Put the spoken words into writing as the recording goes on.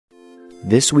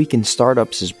This Week in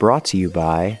Startups is brought to you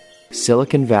by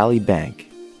Silicon Valley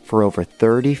Bank. For over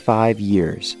 35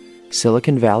 years,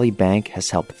 Silicon Valley Bank has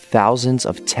helped thousands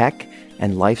of tech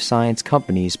and life science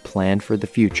companies plan for the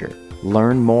future.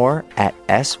 Learn more at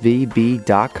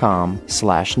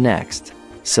svb.com/next.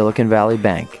 Silicon Valley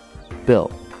Bank,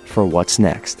 built for what's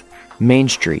next. Main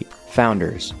Street,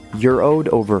 founders, you're owed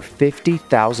over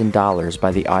 $50,000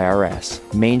 by the IRS.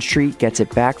 Main Street gets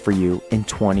it back for you in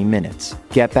 20 minutes.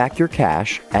 Get back your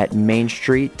cash at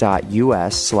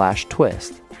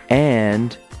mainstreet.us/twist.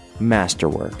 And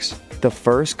Masterworks, the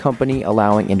first company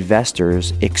allowing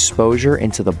investors exposure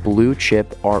into the blue chip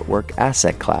artwork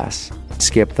asset class.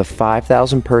 Skip the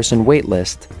 5,000-person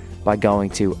waitlist by going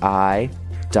to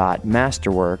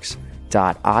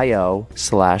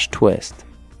i.masterworks.io/twist.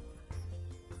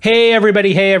 Hey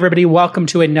everybody, welcome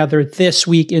to another This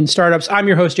Week in Startups. I'm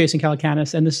your host, Jason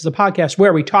Calacanis, and this is a podcast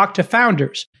where we talk to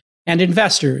founders and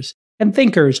investors and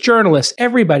thinkers, journalists,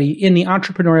 everybody in the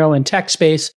entrepreneurial and tech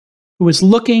space who is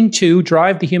looking to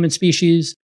drive the human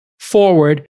species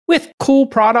forward with cool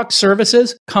products,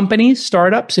 services, companies,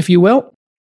 startups, if you will.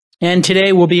 And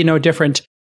today will be no different.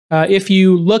 If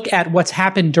you look at what's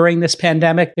happened during this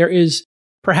pandemic, there is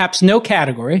perhaps no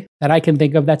category that I can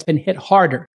think of that's been hit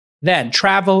harder than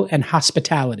travel and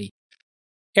hospitality.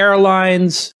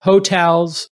 Airlines,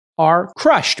 hotels are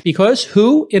crushed because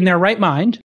who in their right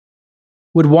mind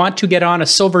would want to get on a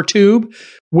silver tube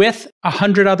with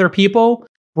 100 other people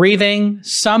breathing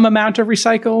some amount of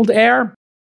recycled air?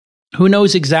 Who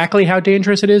knows exactly how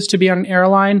dangerous it is to be on an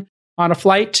airline on a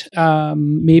flight?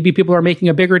 Maybe people are making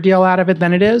a bigger deal out of it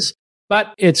than it is,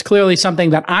 but it's clearly something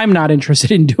that I'm not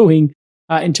interested in doing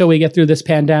until we get through this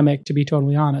pandemic, to be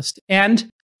totally honest. And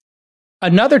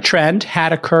another trend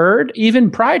had occurred even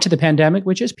prior to the pandemic,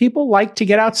 which is people like to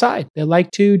get outside. They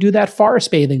like to do that forest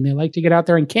bathing. They like to get out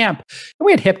there and camp. And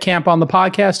we had Hip Camp on the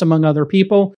podcast, among other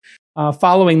people,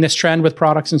 following this trend with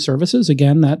products and services,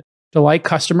 again, that delight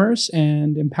customers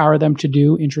and empower them to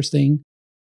do interesting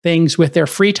things with their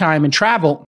free time and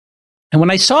travel. And when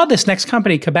I saw this next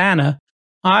company, Cabana,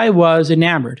 I was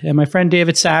enamored. And my friend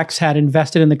David Sachs had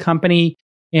invested in the company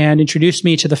and introduced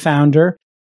me to the founder.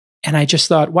 And I just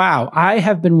thought, wow, I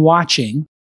have been watching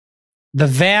the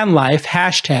van life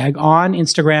hashtag on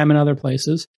Instagram and other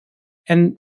places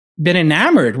and been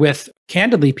enamored with,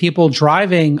 candidly, people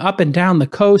driving up and down the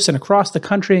coast and across the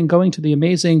country and going to the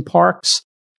amazing parks,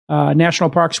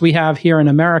 national parks we have here in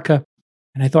America.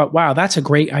 And I thought, wow, that's a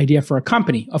great idea for a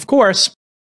company. Of course,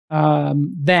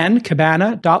 then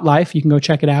Cabana.life, you can go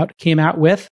check it out, came out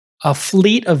with a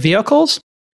fleet of vehicles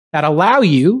that allow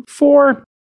you for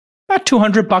about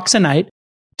 $200 a night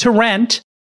to rent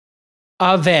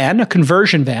a van, a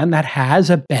conversion van that has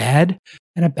a bed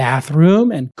and a bathroom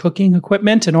and cooking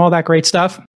equipment and all that great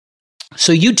stuff.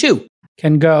 So you too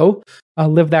can go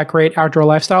live that great outdoor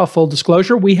lifestyle. Full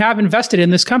disclosure, we have invested in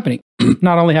this company.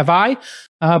 Not only have I,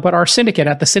 but our syndicate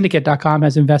at thesyndicate.com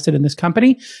has invested in this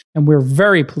company. And we're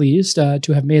very pleased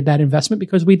to have made that investment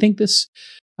because we think this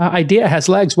idea has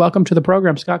legs. Welcome to the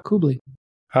program, Scott Kubley.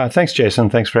 Thanks, Jason.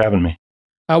 Thanks for having me.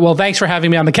 Well, thanks for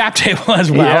having me on the cap table as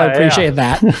well. I appreciate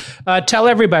that. Tell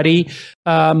everybody,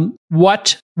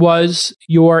 what was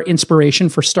your inspiration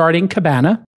for starting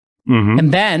Cabana? Mm-hmm.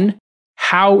 And then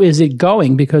how is it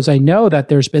going? Because I know that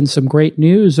there's been some great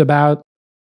news about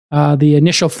the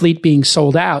initial fleet being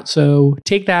sold out. So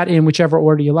take that in whichever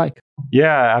order you like.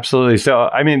 Yeah, absolutely. So,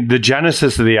 I mean, the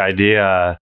genesis of the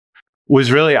idea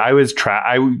was really, I was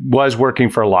working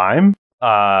for Lime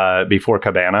before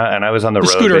Cabana, and I was on the road.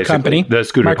 Scooter company. The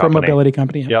scooter company. Micromobility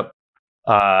company. Yeah. Yep.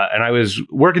 And I was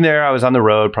working there. I was on the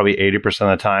road probably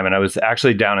 80% of the time. And I was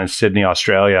actually down in Sydney,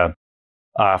 Australia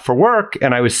for work.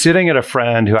 And I was sitting at a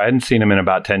friend who I hadn't seen him in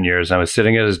about 10 years. And I was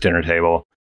sitting at his dinner table.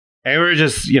 And we were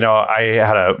just, I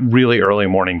had a really early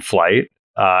morning flight.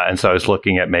 And so I was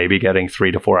looking at maybe getting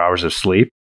 3 to 4 hours of sleep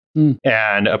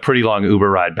and a pretty long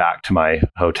Uber ride back to my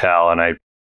hotel. And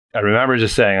I remember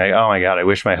just saying, like, oh my God, I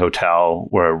wish my hotel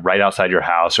were right outside your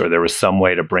house, or there was some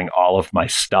way to bring all of my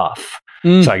stuff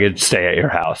so I could stay at your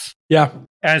house. Yeah.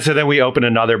 And so then we opened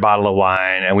another bottle of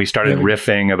wine and we started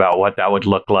riffing about what that would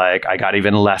look like. I got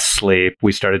even less sleep.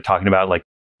 We started talking about, like,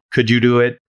 could you do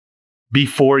it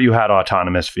before you had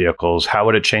autonomous vehicles? How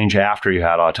would it change after you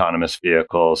had autonomous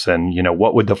vehicles? And,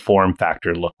 what would the form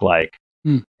factor look like?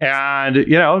 And,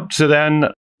 so then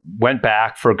went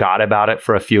back, forgot about it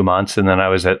for a few months. And then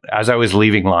as I was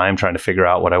leaving Lime, trying to figure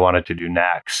out what I wanted to do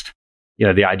next,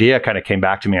 the idea kind of came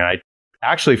back to me, and I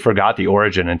actually forgot the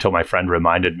origin until my friend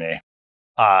reminded me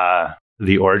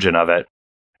the origin of it.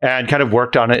 and kind of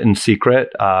worked on it in secret.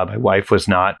 My wife was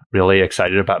not really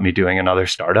excited about me doing another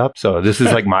startup. So this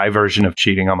is like my version of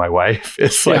cheating on my wife.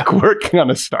 It's like working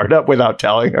on a startup without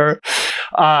telling her.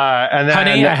 And then,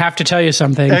 honey, I have to tell you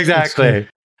something. Exactly.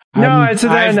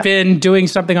 I've been doing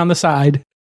something on the side.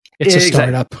 It's a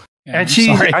startup. And she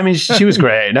was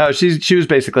great. No, she was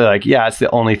basically like, yeah, it's the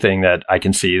only thing that I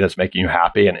can see that's making you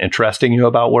happy and interesting you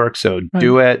about work. So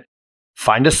do it,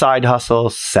 find a side hustle,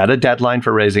 set a deadline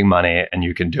for raising money, and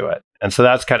you can do it. And so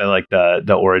that's kind of like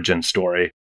the origin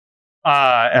story.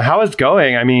 And how it's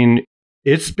going? I mean,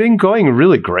 it's been going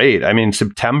really great. I mean,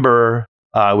 September,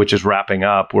 which is wrapping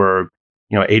up, we're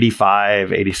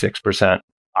 86%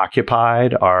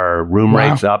 occupied. Our room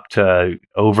rate's up to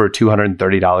over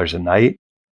 $230 a night.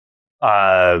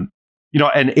 And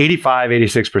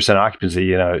 86%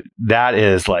 occupancy, that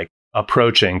is like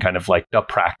approaching kind of like the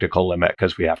practical limit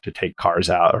because we have to take cars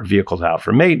out or vehicles out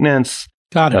for maintenance.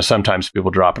 Got it. Sometimes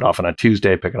people drop it off on a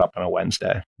Tuesday, pick it up on a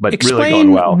Wednesday, but Explain really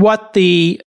going well. What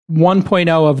the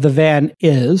 1.0 of the van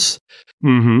is.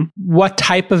 Mm-hmm. What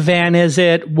type of van is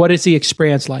it? What is the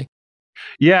experience like?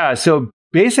 Yeah. So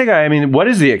basically, I mean, what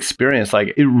is the experience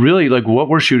like? It really, like what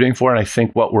we're shooting for, and I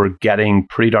think what we're getting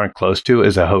pretty darn close to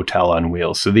is a hotel on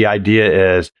wheels. So the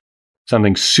idea is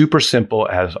something super simple.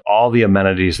 It has all the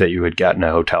amenities that you would get in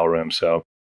a hotel room. So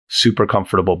super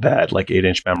comfortable bed, like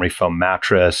 8-inch memory foam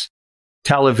mattress,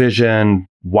 television,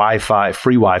 Wi-Fi,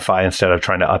 free Wi-Fi instead of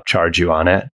trying to upcharge you on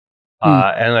it.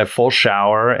 And a full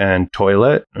shower and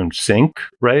toilet and sink,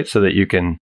 right? So that you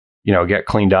can get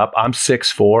cleaned up. I'm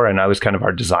 6'4", and I was kind of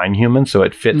our design human, so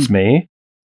it fits me.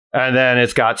 And then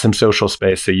it's got some social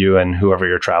space so you and whoever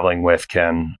you're traveling with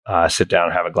can sit down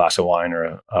and have a glass of wine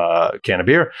or a can of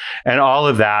beer. And all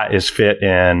of that is fit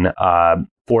in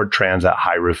Ford Transit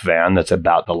high roof van that's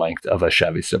about the length of a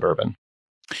Chevy Suburban.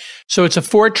 So it's a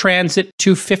Ford Transit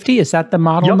 250. Is that the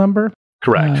model number?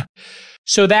 Correct.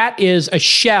 So that is a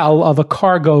shell of a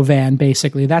cargo van,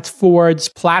 basically. That's Ford's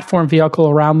platform vehicle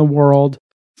around the world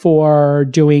for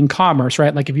doing commerce,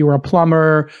 right? Like if you were a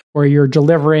plumber or you're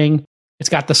delivering, it's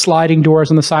got the sliding doors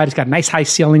on the side. It's got a nice high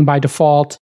ceiling by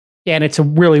default. And it's a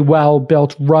really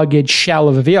well-built, rugged shell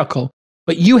of a vehicle.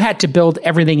 But you had to build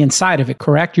everything inside of it,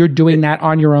 correct? You're doing that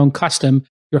on your own custom.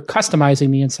 You're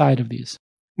customizing the inside of these.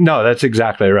 No, that's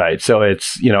exactly right. So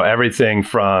it's, everything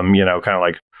from, kind of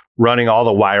like running all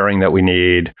the wiring that we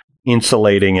need,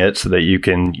 insulating it so that you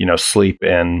can, sleep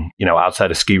in,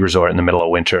 outside a ski resort in the middle of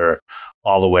winter,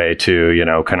 all the way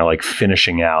to, kind of like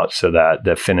finishing out so that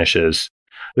the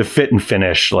fit and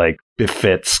finish like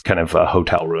befits kind of a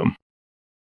hotel room.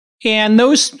 And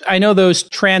I know those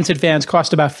transit vans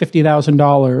cost about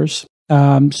 $50,000.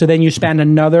 So then you spend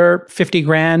another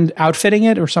 $50,000 outfitting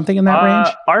it or something in that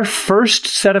range? Our first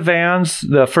set of vans,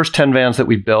 the first 10 vans that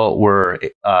we built were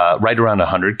right around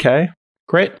 $100K.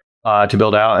 Great. To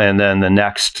build out. And then the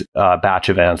next batch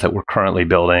of vans that we're currently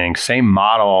building, same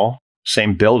model,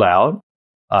 same build out,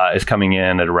 is coming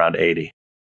in at around 80.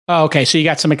 Oh, okay. So you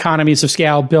got some economies of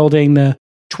scale. Building the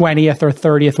 20th or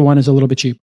 30th one is a little bit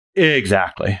cheap.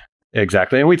 Exactly.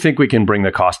 And we think we can bring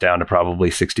the cost down to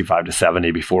probably 65 to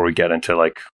 70 before we get into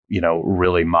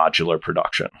really modular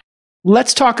production.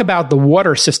 Let's talk about the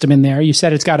water system in there. You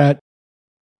said it's got a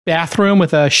bathroom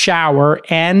with a shower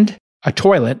and a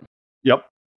toilet. Yep.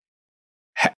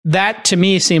 That to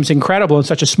me seems incredible in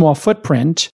such a small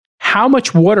footprint. How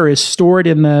much water is stored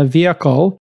in the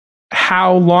vehicle?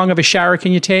 How long of a shower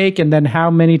can you take? And then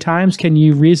how many times can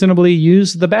you reasonably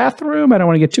use the bathroom? I don't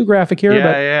want to get too graphic here.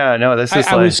 No, this is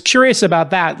I was curious about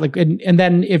that. And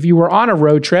then if you were on a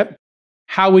road trip,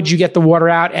 how would you get the water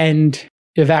out and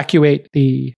evacuate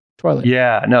the toilet?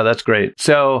 Yeah, no, that's great.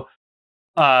 So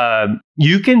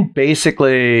you can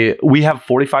we have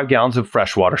 45 gallons of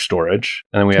freshwater storage,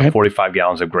 and then we have 45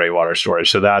 gallons of gray water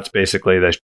storage. So that's basically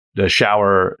the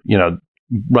shower,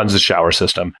 runs the shower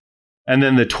system. And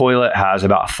then the toilet has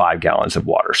about 5 gallons of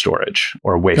water storage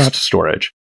or waste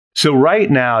storage. So right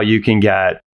now you can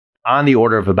get on the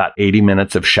order of about 80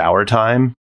 minutes of shower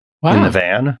time in the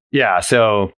van. Yeah.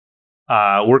 So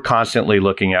we're constantly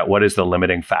looking at what is the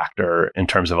limiting factor in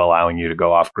terms of allowing you to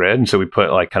go off grid. And so we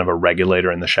put like kind of a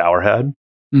regulator in the shower head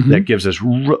that gives us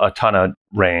a ton of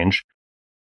range.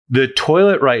 The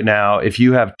toilet right now, if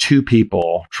you have 2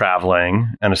 people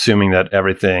traveling and assuming that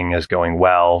everything is going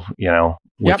well,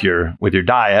 with your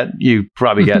diet, you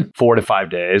probably get 4 to 5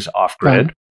 days off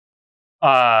grid.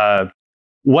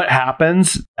 What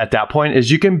happens at that point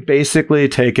is you can basically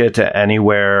take it to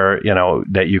anywhere,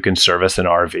 that you can service an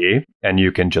RV, and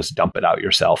you can just dump it out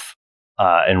yourself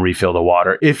and refill the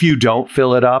water. If you don't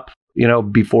fill it up,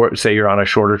 before, say you're on a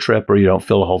shorter trip or you don't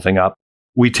fill the whole thing up,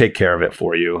 we take care of it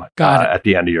for you Got it. at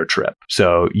the end of your trip.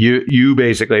 So you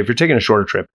basically, if you're taking a shorter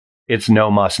trip, it's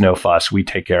no muss, no fuss. We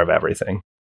take care of everything.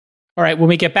 All right. When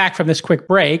we get back from this quick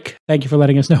break, thank you for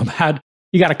letting us know about.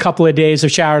 You got a couple of days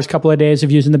of showers, couple of days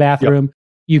of using the bathroom. Yep.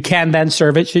 You can then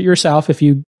serve it yourself if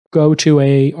you go to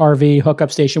a RV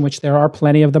hookup station, which there are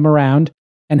plenty of them around,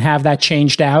 and have that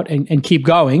changed out and keep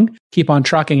going, keep on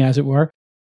trucking, as it were.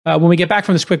 When we get back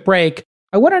from this quick break,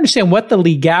 I want to understand what the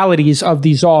legalities of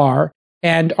these are,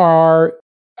 and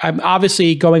I'm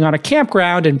obviously going on a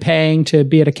campground and paying to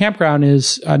be at a campground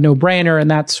is a no-brainer,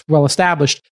 and that's well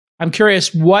established. I'm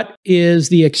curious, what is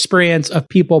the experience of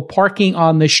people parking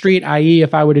on the street, i.e.,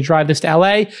 if I were to drive this to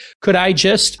LA, could I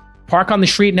just park on the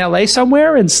street in LA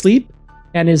somewhere and sleep?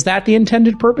 And is that the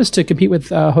intended purpose, to compete with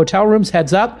hotel rooms,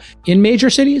 heads up, in major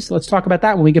cities? Let's talk about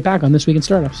that when we get back on This Week in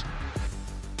Startups.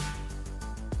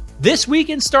 This Week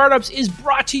in Startups is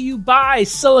brought to you by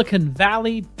Silicon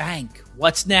Valley Bank.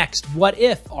 What's next? What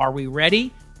if? Are we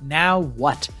ready? Now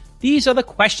what? These are the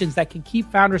questions that can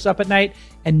keep founders up at night,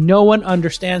 and no one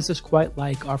understands this quite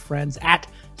like our friends at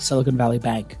Silicon Valley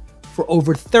Bank. For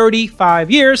over 35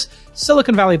 years,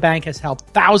 Silicon Valley Bank has helped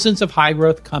thousands of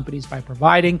high-growth companies by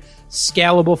providing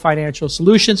scalable financial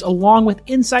solutions along with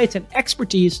insights and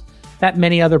expertise that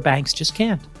many other banks just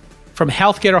can't. From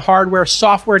healthcare to hardware,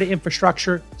 software to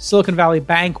infrastructure, Silicon Valley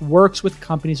Bank works with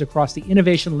companies across the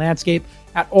innovation landscape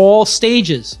at all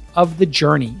stages of the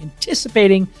journey,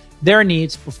 anticipating their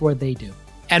needs before they do.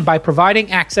 And by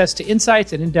providing access to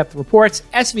insights and in-depth reports,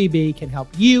 SVB can help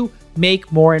you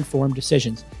make more informed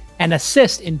decisions and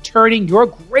assist in turning your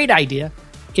great idea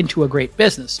into a great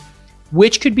business,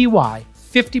 which could be why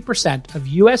 50% of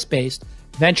US-based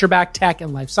venture-backed tech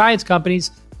and life science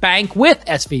companies bank with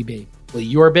SVB. Will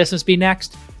your business be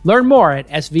next? Learn more at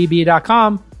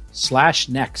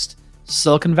svb.com/next.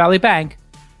 Silicon Valley Bank,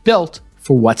 built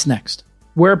for what's next.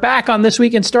 We're back on This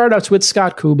Week in Startups with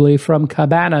Scott Kubley from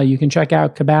Cabana. You can check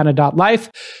out cabana.life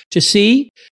to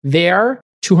see their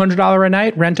 $200 a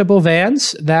night rentable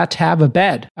vans that have a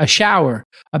bed, a shower,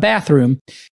 a bathroom,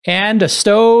 and a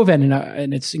stove,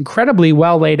 and it's incredibly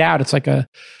well laid out. It's like a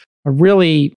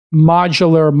really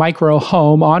modular micro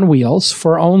home on wheels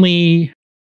for only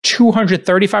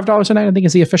 $235 a night, I think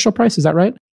is the official price. Is that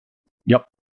right? Yep.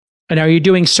 And are you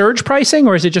doing surge pricing,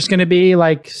 or is it just going to be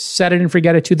like set it and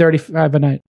forget it, $235 a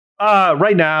night?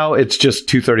 Right now, it's just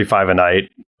 $235 a night.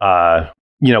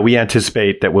 We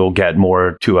anticipate that we'll get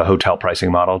more to a hotel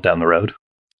pricing model down the road.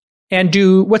 And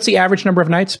what's the average number of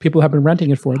nights people have been renting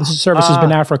it for? This service has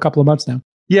been out for a couple of months now.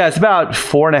 Yeah, it's about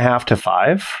 4.5 to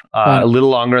 5. A little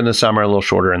longer in the summer, a little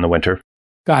shorter in the winter.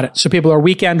 Got it. So people are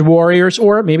weekend warriors,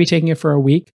 or maybe taking it for a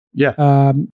week.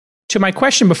 Yeah. To my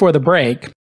question before the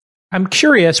break, I'm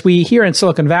curious. We here in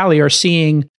Silicon Valley are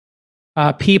seeing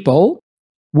people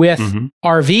with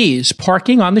RVs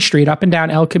parking on the street up and down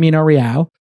El Camino Real.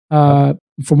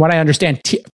 From what I understand,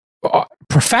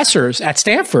 professors at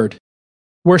Stanford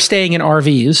were staying in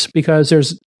RVs because there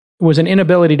was an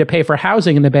inability to pay for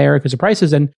housing in the Bay Area because of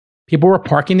prices, and people were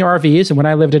parking their RVs. And when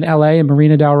I lived in LA and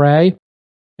Marina del Rey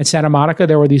and Santa Monica,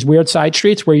 there were these weird side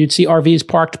streets where you'd see RVs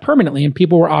parked permanently, and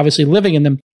people were obviously living in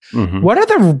them. Mm-hmm. What are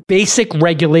the basic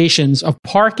regulations of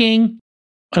parking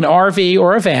an RV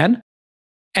or a van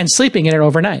and sleeping in it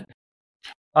overnight?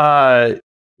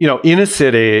 In a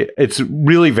city, it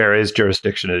really varies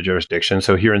jurisdiction to jurisdiction.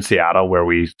 So here in Seattle, where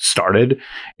we started,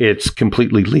 it's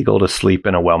completely legal to sleep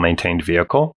in a well-maintained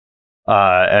vehicle.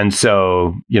 And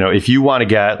so, if you want to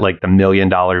get like the $1 million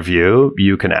view,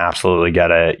 you can absolutely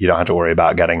get it. You don't have to worry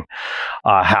about getting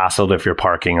hassled if you're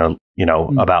parking,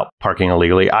 about parking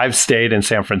illegally. I've stayed in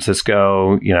San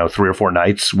Francisco, 3 or 4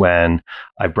 nights when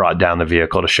I brought down the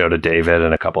vehicle to show to David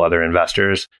and a couple other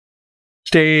investors.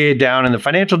 Stayed down in the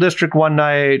financial district one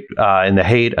night, in the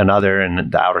Haight another, in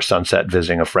the outer Sunset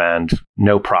visiting a friend.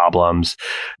 No problems.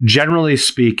 Generally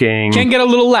speaking, can get a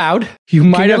little loud. You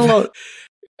might have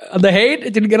the Haight.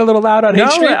 It didn't get a little loud on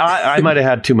Haight Street. I might have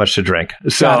had too much to drink,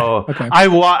 so okay. I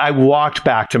walked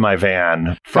back to my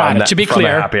van from the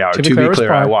happy hour. To be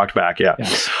clear, I walked back. Yeah,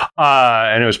 yes.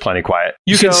 And it was plenty quiet.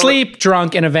 You can sleep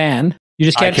drunk in a van. You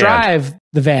just can't drive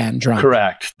the van drunk.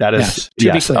 Correct. That is,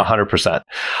 yes, 100%.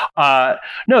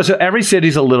 No, so every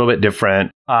city's a little bit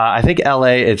different. I think LA,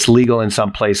 it's legal in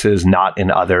some places, not in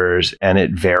others. And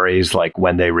it varies like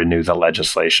when they renew the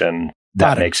legislation.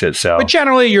 That makes it so. But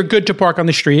generally, you're good to park on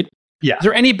the street. Yeah. Is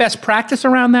there any best practice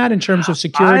around that in terms of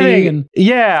security?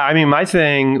 My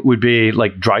thing would be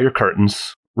like draw your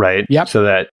curtains, right? Yep. So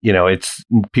that,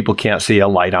 people can't see a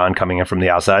light on coming in from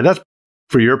the outside. That's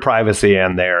for your privacy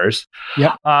and theirs.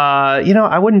 Yep.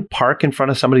 I wouldn't park in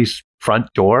front of somebody's front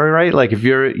door, right? Like if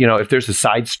if there's a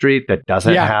side street that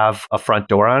doesn't have a front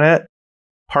door on it,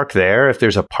 park there. If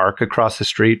there's a park across the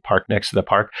street, park next to the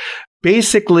park.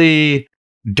 Basically,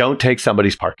 don't take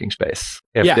somebody's parking space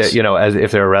if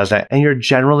if they're a resident, and you're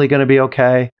generally going to be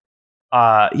okay.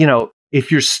 If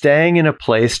you're staying in a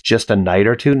place just a night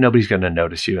or two, nobody's going to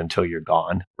notice you until you're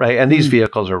gone, right? And these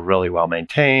vehicles are really well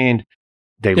maintained.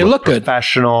 They look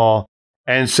professional.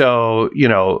 Good. And so,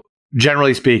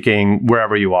 generally speaking,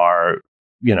 wherever you are,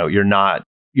 you're not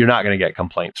going to get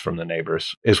complaints from the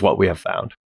neighbors, is what we have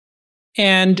found.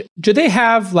 And do they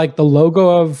have like the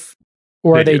logo of,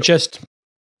 or are they just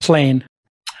plain?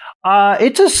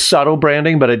 It's a subtle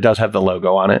branding, but it does have the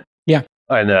logo on it. Yeah.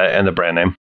 And the brand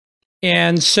name.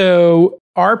 And so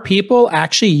are people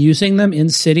actually using them in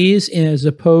cities as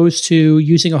opposed to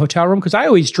using a hotel room? Because I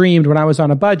always dreamed when I was on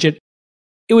a budget,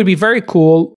 it would be very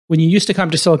cool when you used to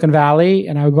come to Silicon Valley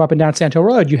and I would go up and down Sand Hill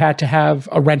Road, you had to have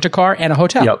a rent-a-car and a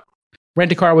hotel. Yep.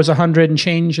 Rent-a-car was $100 and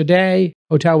change a day.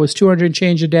 Hotel was $200 and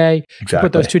change a day. Exactly. You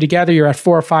put those two together, you're at $400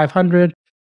 or $500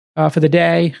 for the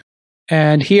day.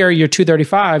 And here you're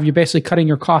 $235. You're basically cutting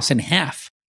your costs in half.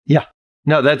 Yeah.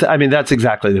 No, that's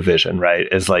exactly the vision, right?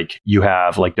 Is like you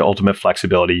have like the ultimate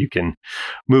flexibility. You can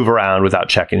move around without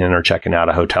checking in or checking out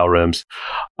of hotel rooms.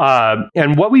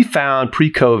 And what we found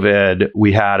pre-COVID,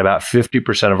 we had about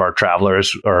 50% of our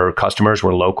travelers or customers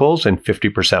were locals and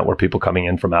 50% were people coming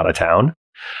in from out of town.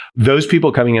 Those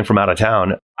people coming in from out of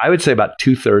town, I would say about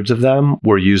 2/3 of them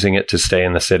were using it to stay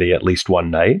in the city at least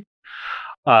one night.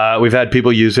 We've had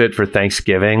people use it for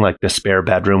Thanksgiving, like the spare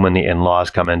bedroom when the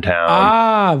in-laws come in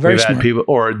town. Very We've smart. had people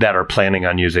or that are planning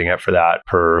on using it for that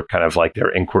per kind of like their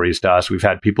inquiries to us. We've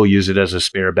had people use it as a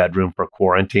spare bedroom for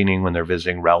quarantining when they're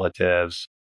visiting relatives.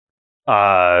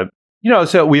 So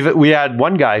we had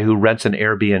one guy who has an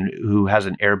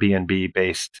Airbnb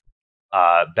based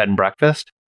bed and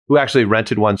breakfast, who actually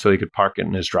rented one so he could park it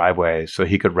in his driveway so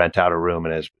he could rent out a room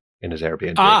in his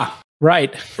Airbnb.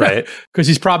 Right. Because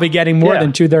he's probably getting more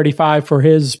than $235 for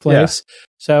his place. Yeah.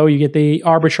 So you get the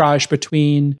arbitrage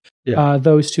between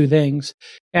those two things.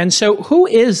 And so who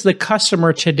is the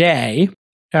customer today?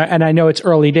 And I know it's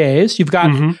early days. You've got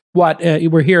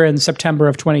we're here in September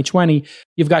of 2020.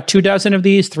 You've got 24 of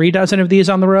these, 36 of these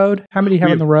on the road. How many do you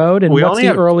have on the road? And what's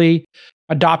the early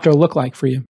adopter look like for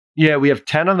you? Yeah, we have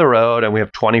 10 on the road and we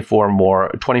have 25 more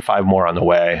on the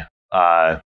way.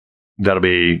 That'll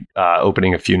be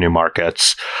opening a few new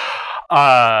markets.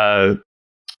 So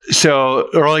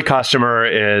early customer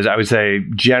is, I would say,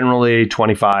 generally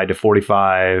 25 to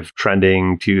 45,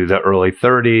 trending to the early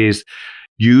 30s.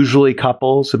 Usually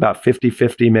couples, about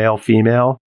 50-50 male,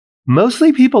 female.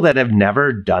 Mostly people that have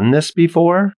never done this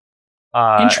before.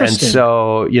 Interesting. And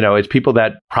so, it's people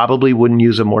that probably wouldn't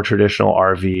use a more traditional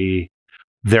RV.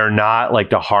 They're not like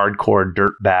the hardcore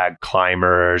dirtbag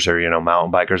climbers or,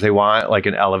 mountain bikers. They want like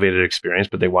an elevated experience,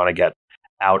 but they want to get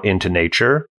out into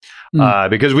nature.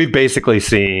 Because we've basically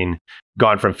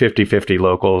gone from 50-50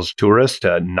 locals, tourists,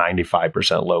 to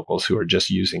 95% locals who are just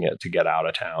using it to get out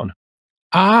of town.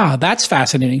 That's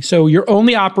fascinating. So you're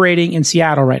only operating in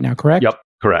Seattle right now, correct? Yep,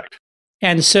 correct.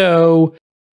 And so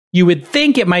you would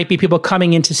think it might be people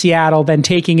coming into Seattle, then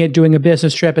taking it, doing a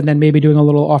business trip, and then maybe doing a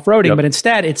little off-roading. Yep. But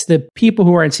instead, it's the people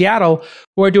who are in Seattle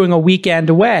who are doing a weekend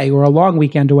away or a long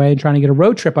weekend away and trying to get a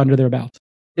road trip under their belt.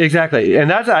 Exactly. And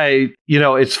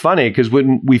it's funny because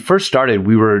when we first started,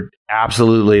 we were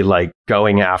absolutely like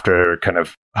going after kind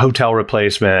of hotel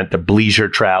replacement, the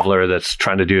bleisure traveler that's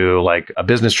trying to do like a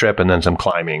business trip and then some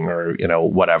climbing or,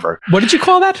 whatever. What did you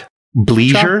call that?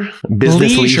 Bleisure,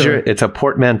 business leisure. It's a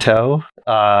portmanteau.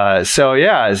 But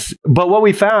what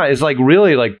we found is like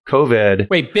really like COVID.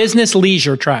 Wait, business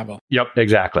leisure travel. Yep,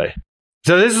 exactly.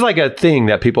 So this is like a thing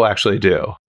that people actually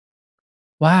do.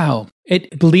 Wow.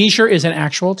 Bleisure is an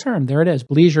actual term. There it is.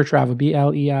 Bleisure travel,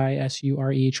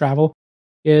 BLEISURE travel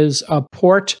is a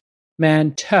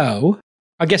portmanteau.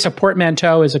 I guess a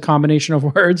portmanteau is a combination of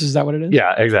words. Is that what it is?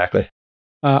 Yeah, exactly.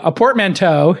 A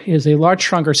portmanteau is a large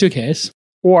trunk or suitcase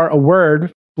or a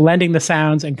word blending the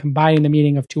sounds and combining the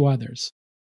meaning of two others.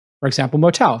 For example,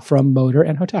 motel from motor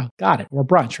and hotel. Got it. Or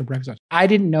brunch for breakfast. I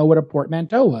didn't know what a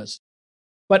portmanteau was.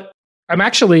 But I'm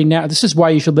actually now, this is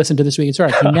why you should listen to This Week in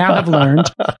Startups. You now have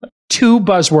learned two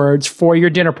buzzwords for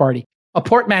your dinner party. A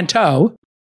portmanteau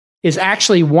is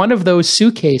actually one of those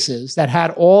suitcases that had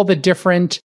all the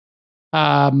different,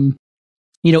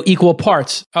 equal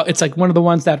parts. It's like one of the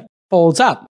ones that folds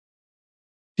up.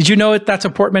 Did you know that's a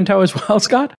portmanteau as well,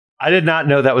 Scott? I did not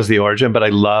know that was the origin, but I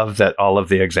love that all of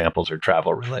the examples are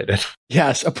travel related.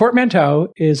 Yes, a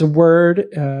portmanteau is a word,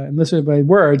 and listen by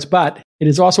words, but It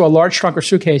is also a large trunk or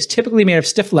suitcase, typically made of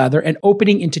stiff leather and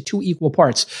opening into 2 equal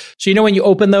parts. So, when you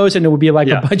open those and it would be like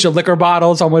a bunch of liquor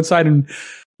bottles on one side and,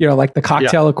 like the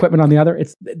cocktail equipment on the other,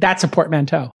 that's a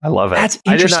portmanteau. I love it. That's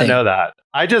interesting. I did not know that.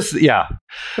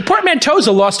 The portmanteau is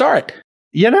a lost art.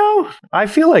 I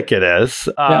feel like it is.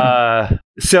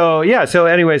 So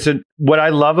what I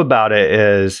love about it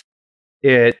is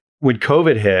when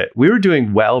COVID hit, we were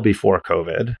doing well before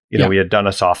COVID. We had done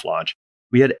a soft launch.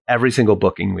 We had every single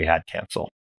booking we had cancel.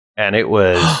 And it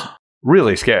was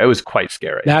really scary. It was quite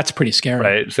scary. That's pretty scary.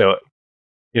 Right. So,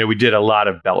 we did a lot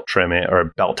of belt trimming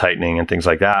or belt tightening and things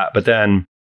like that. But then,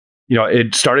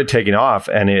 it started taking off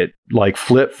and it like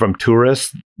flipped from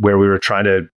tourists where we were trying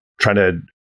to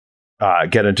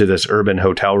get into this urban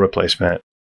hotel replacement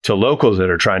to locals that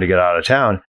are trying to get out of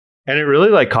town. And it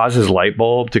really like causes light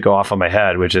bulb to go off on my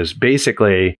head, which is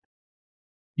basically,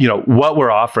 what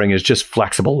we're offering is just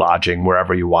flexible lodging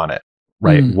wherever you want it,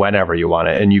 right? Whenever you want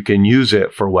it. And you can use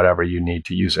it for whatever you need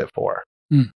to use it for.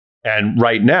 And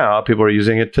right now, people are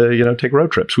using it to, take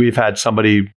road trips. We've had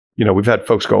we've had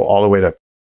folks go all the way to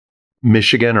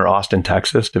Michigan or Austin,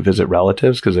 Texas to visit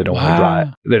relatives because they don't want to drive.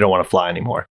 They don't want to fly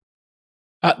anymore.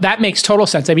 That makes total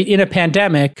sense. I mean, in a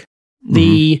pandemic,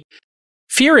 the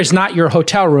fear is not your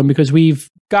hotel room because we've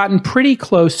gotten pretty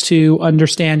close to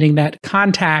understanding that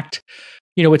contact,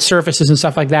 with surfaces and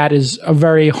stuff like that is a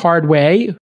very hard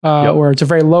way, or it's a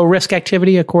very low risk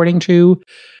activity according to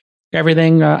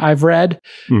everything I've read.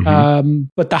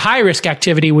 But the high risk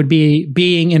activity would be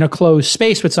being in a closed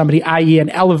space with somebody, i.e. an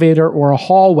elevator or a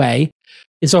hallway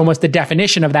is almost the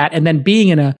definition of that. And then being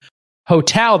in a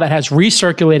hotel that has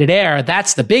recirculated air,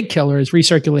 that's the big killer, is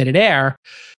recirculated air.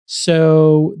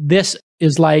 So this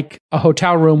is like a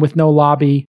hotel room with no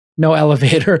lobby, no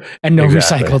elevator, and no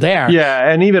recycled air.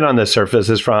 Yeah, and even on the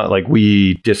surfaces front, like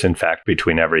we disinfect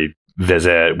between every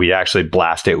visit. We actually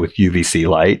blast it with UVC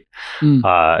light.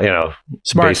 Smart.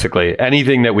 Basically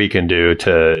anything that we can do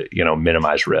to,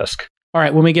 minimize risk. All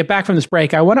right, when we get back from this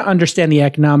break, I want to understand the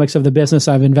economics of the business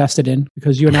I've invested in,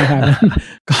 because you and I haven't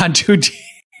gone too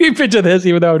deep into this,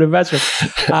 even though I'm an investor.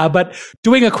 But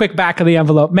doing a quick back of the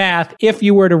envelope math, if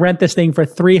you were to rent this thing for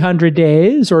 300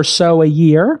 days or so a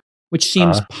year, which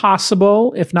seems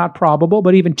possible, if not probable,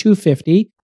 but even 250,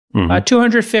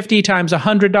 250 times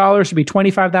 $100 would be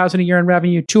 $25,000 a year in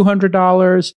revenue.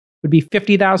 $200 would be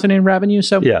 $50,000 in revenue.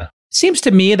 So it seems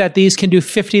to me that these can do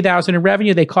 $50,000 in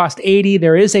revenue. They cost $80,000.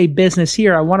 There is a business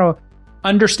here. I want to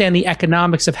understand the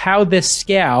economics of how this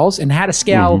scales and how to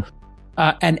scale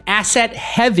an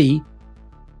asset-heavy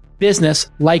business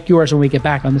like yours when we get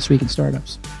back on This Week in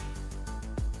Startups.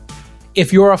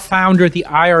 If you're a founder, the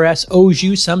IRS owes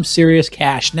you some serious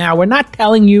cash. Now, we're not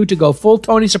telling you to go full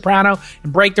Tony Soprano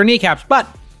and break their kneecaps, but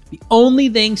the only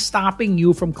thing stopping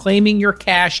you from claiming your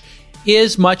cash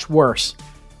is much worse.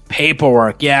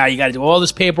 Paperwork. Yeah, you got to do all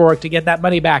this paperwork to get that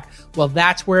money back. Well,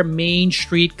 that's where Main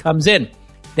Street comes in.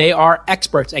 They are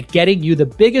experts at getting you the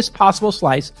biggest possible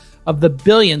slice of the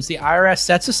billions the IRS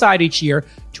sets aside each year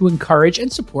to encourage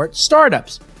and support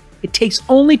startups. It takes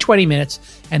only 20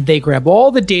 minutes, and they grab all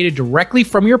the data directly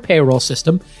from your payroll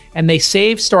system, and they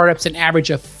save startups an average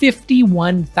of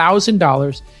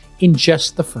 $51,000 in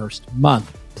just the first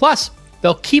month. Plus,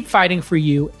 they'll keep fighting for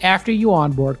you after you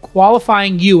onboard,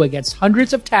 qualifying you against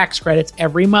hundreds of tax credits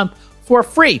every month for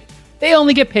free. They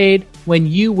only get paid when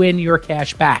you win your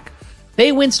cash back.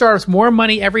 They win startups more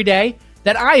money every day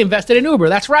than I invested in Uber.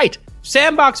 That's right.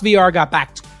 Sandbox VR got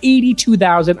back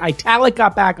 $82,000. Italic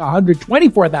got back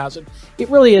 $124,000. It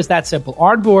really is that simple.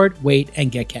 On board, wait,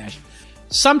 and get cash.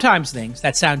 Sometimes things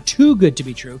that sound too good to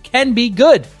be true can be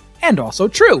good and also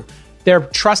true. They're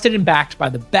trusted and backed by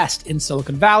the best in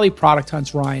Silicon Valley. Product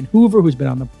Hunt's Ryan Hoover, who's been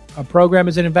on the program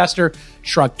as an investor.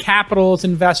 Shrug Capital is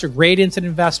an investor. Gradient's an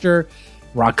investor.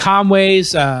 Ron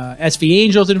Conway's SV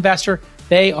Angel's an investor.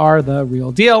 They are the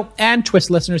real deal. And Twist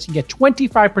listeners can get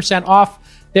 25% off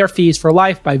their fees for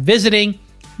life by visiting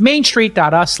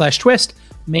mainstreet.us/twist,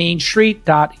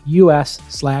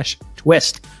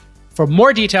 mainstreet.us/twist. For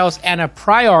more details and a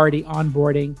priority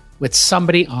onboarding with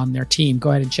somebody on their team,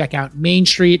 go ahead and check out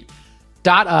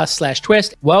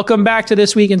mainstreet.us/twist. Welcome back to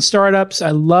This Week in Startups.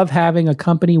 I love having a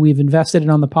company we've invested in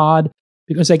on the pod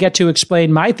because I get to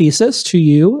explain my thesis to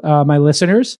you, my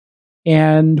listeners.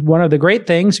 And one of the great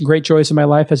things, great joys in my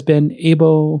life has been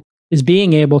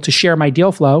being able to share my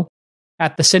deal flow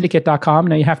at thesyndicate.com.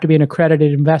 Now you have to be an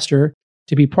accredited investor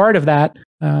to be part of that,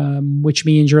 which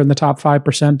means you're in the top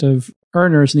 5% of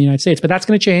earners in the United States. But that's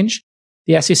going to change.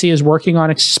 The SEC is working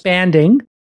on expanding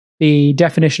the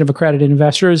definition of accredited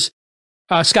investors.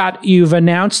 Scott, you've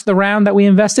announced the round that we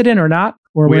invested in or not?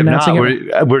 or we we're have announcing not.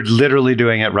 it? We're literally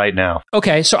doing it right now.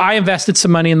 Okay, so I invested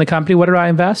some money in the company. What did I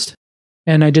invest?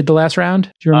 And I did the last round.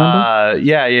 Do you remember?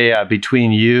 Yeah.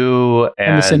 Between you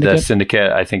and the the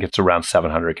syndicate, I think it's around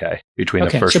 $700K between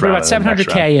the first so round. Okay, so about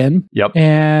 $700K in. Yep.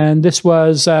 And this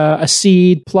was a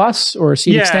seed plus or a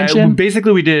seed extension?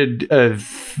 Basically, we did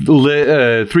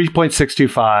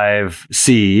 3.625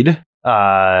 seed.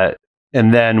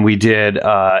 And then we did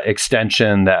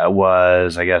extension that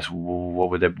was, I guess,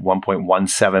 what was it,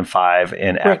 1.175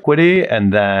 in equity.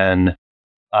 And then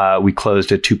we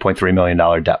closed a $2.3 million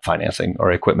debt financing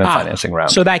or equipment financing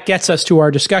round. So that gets us to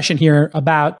our discussion here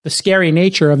about the scary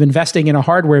nature of investing in a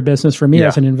hardware business for me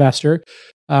as an investor.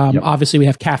 Obviously, we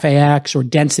have CafeX or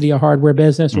Density, a hardware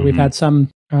business, where we've had some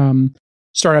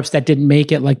startups that didn't make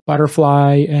it, like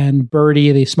Butterfly and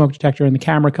Birdie, the smoke detector and the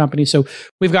camera company. So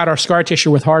we've got our scar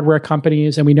tissue with hardware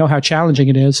companies, and we know how challenging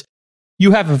it is.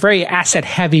 You have a very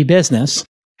asset-heavy business.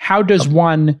 How does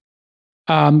one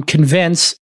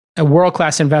convince a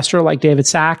world-class investor like David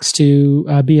Sacks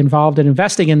to be involved in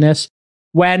investing in this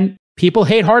when people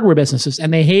hate hardware businesses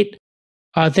and they hate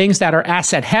things that are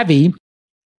asset-heavy?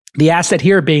 The asset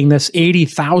here being this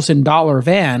 $80,000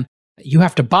 van you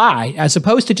have to buy, as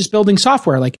opposed to just building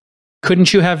software. Like,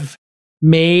 couldn't you have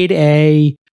made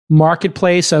a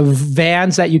marketplace of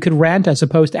vans that you could rent as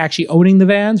opposed to actually owning the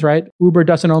vans, right? Uber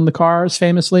doesn't own the cars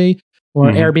famously, or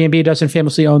Airbnb doesn't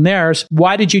famously own theirs.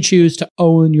 Why did you choose to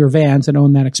own your vans and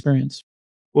own that experience?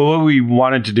 Well, what we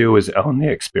wanted to do was own the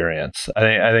experience.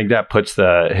 I think that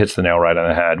hits the nail right on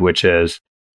the head, which is,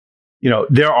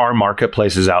 there are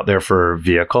marketplaces out there for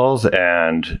vehicles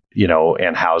and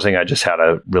housing. I just had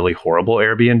a really horrible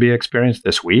Airbnb experience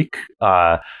this week.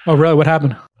 Oh, really? What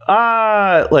happened?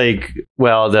 The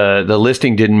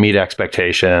listing didn't meet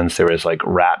expectations. There was like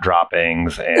rat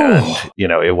droppings and,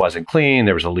 it wasn't clean.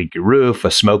 There was a leaky roof,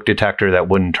 a smoke detector that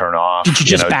wouldn't turn off. Did you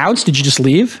just bounce? Did you just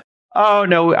leave? Oh,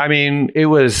 no. I mean, it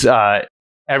was,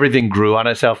 everything grew on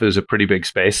itself. It was a pretty big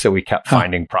space. So we kept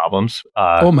finding problems.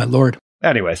 Oh, my Lord.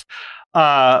 Anyways,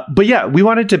 but yeah, we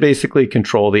wanted to basically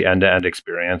control the end-to-end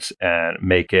experience and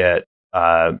make it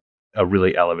a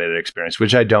really elevated experience,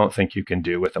 which I don't think you can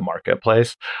do with a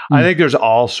marketplace. I think there's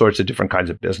all sorts of different kinds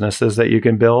of businesses that you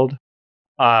can build.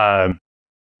 And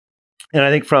I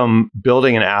think from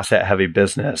building an asset-heavy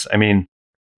business, I mean,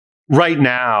 right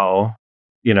now,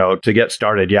 to get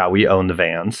started, we own the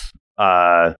vans.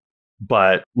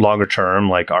 But longer term,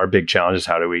 like, our big challenge is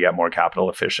how do we get more capital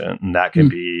efficient? And that can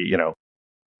be,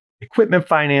 equipment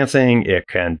financing. It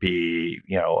can be,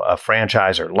 a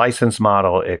franchise or license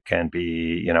model. It can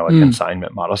be, a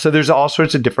consignment model. So there's all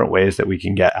sorts of different ways that we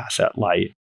can get asset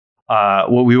light.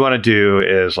 What we want to do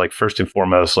is, like, first and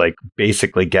foremost, like,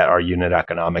 basically get our unit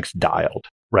economics dialed,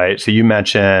 right? So you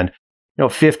mentioned,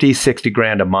 50, 60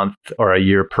 grand a month or a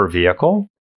year per vehicle.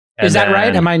 Is that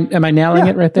right? Am I nailing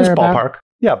it right there? Ballpark.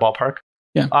 Yeah, ballpark.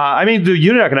 Yeah. I mean, the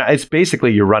unit economics, it's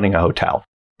basically you're running a hotel.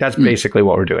 That's basically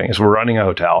what we're doing, is we're running a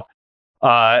hotel.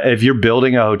 If you're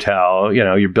building a hotel,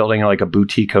 you're building like a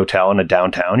boutique hotel in a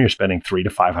downtown, you're spending $300,000 to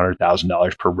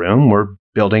 $500,000 per room. We're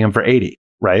building them for 80,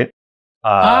 right?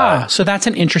 So that's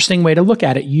an interesting way to look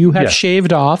at it. You have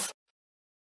shaved off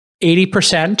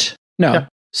 70%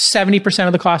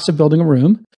 of the cost of building a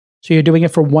room. So you're doing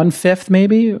it for 1/5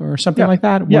 maybe, or something like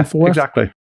that? 1/4?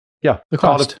 Exactly. Yeah. The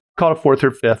cost. Call it 4th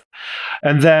or 5th.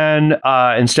 And then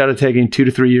instead of taking 2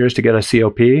 to 3 years to get a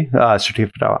COP,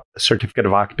 certificate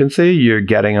of occupancy, you're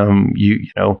getting them, you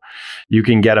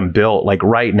can get them built like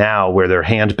right now where they're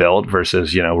hand built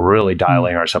versus, really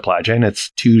dialing our supply chain. It's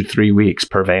 2 to 3 weeks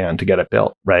per van to get it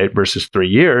built, right? Versus 3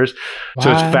 years. Wow.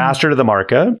 So it's faster to the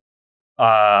market.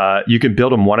 You can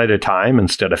build them one at a time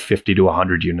instead of 50 to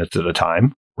 100 units at a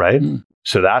time, right?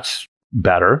 So that's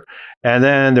better. And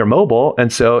then they're mobile.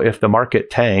 And so if the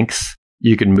market tanks,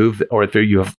 you can move, or if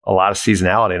you have a lot of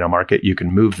seasonality in a market, you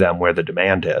can move them where the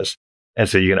demand is. And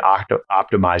so you can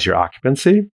optimize your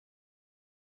occupancy.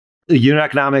 The unit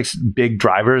economics, big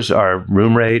drivers are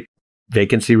room rate,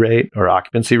 vacancy rate, or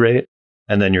occupancy rate,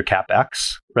 and then your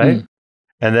CapEx, right?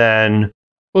 And then...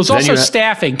 Well, it's also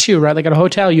staffing too, right? Like at a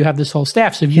hotel, you have this whole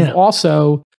staff. So you've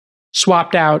also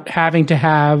swapped out having to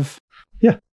have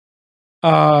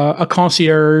a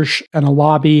concierge and a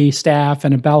lobby staff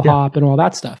and a bellhop and all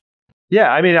that stuff.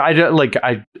 Yeah, I mean, I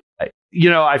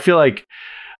feel like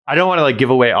I don't want to like give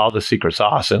away all the secret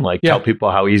sauce and like tell people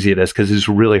how easy it is because it's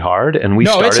really hard. And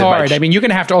it's hard. I mean, you're going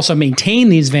to have to also maintain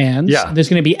these vans. Yeah. There's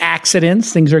going to be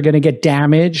accidents. Things are going to get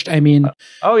damaged. I mean,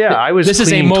 this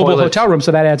is a mobile hotel room,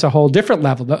 so that adds a whole different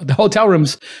level. The hotel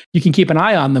rooms, you can keep an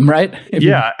eye on them, right?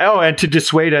 And to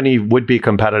dissuade any would-be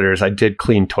competitors, I did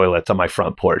clean toilets on my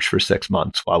front porch for 6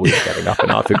 months while we were getting up and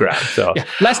off the ground. So,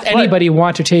 lest anybody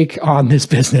want to take on this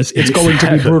business, it's going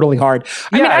to be brutally hard.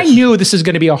 I mean, I knew this is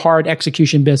going to be a hard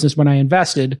execution business when I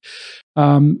invested.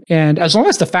 And as long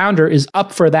as the founder is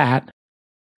up for that,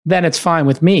 then it's fine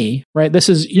with me, right? This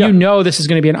is, this is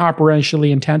going to be an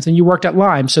operationally intense, and you worked at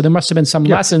Lime. So there must have been some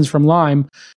lessons from Lime.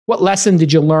 What lesson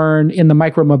did you learn in the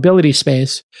micromobility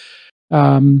space?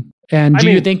 And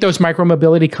do you think those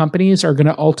micromobility companies are going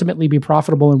to ultimately be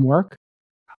profitable and work?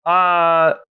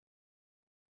 That's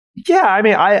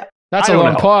a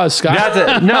long pause,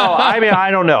 Scott. No, I mean,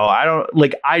 I don't know. I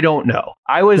don't know.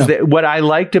 What I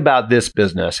liked about this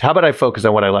business. How about I focus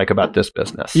on what I like about this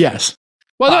business? Yes.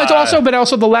 Well, no, it's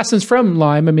also the lessons from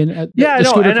Lime. I mean, the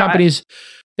scooter companies,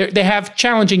 they have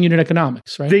challenging unit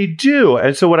economics, right? They do.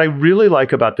 And so what I really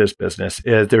like about this business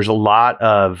is there's a lot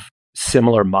of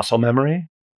similar muscle memory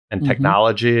and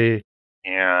technology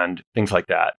and things like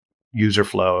that, user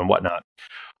flow and whatnot.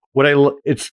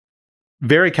 It's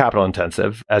very capital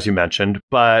intensive, as you mentioned,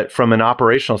 but from an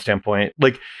operational standpoint,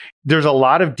 like there's a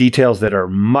lot of details that are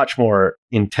much more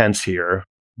intense here,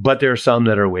 but there are some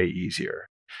that are way easier.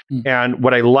 And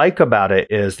what I like about it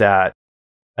is that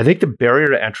I think the barrier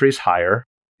to entry is higher,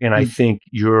 and I think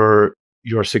your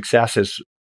success is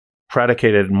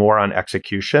predicated more on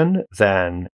execution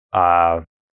than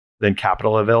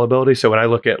capital availability. So when I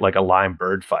look at like a Lime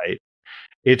Bird fight,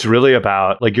 it's really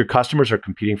about like your customers are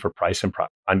competing for price and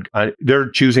they're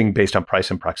choosing based on price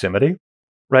and proximity,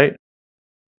 right?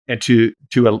 And to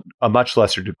a much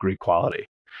lesser degree quality.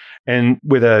 And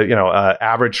with a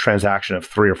average transaction of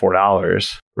 $3 or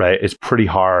 $4, right, it's pretty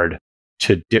hard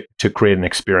to create an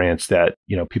experience that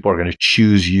people are going to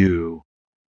choose you,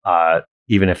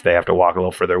 even if they have to walk a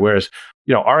little further. Whereas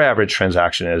our average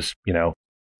transaction is $1,000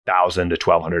 to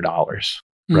 $1,200,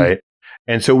 right?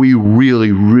 And so we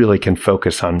really, really can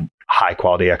focus on high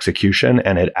quality execution,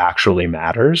 and it actually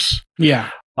matters.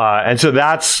 Yeah. And so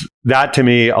that to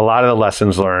me, a lot of the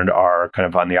lessons learned are kind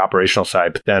of on the operational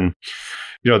side, but then,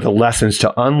 the lessons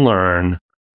to unlearn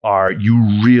are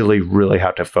you really, really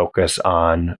have to focus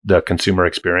on the consumer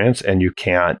experience, and you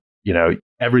can't,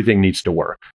 everything needs to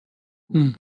work.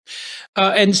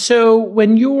 And so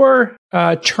when you're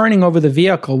turning over the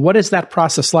vehicle, what is that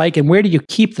process like, and where do you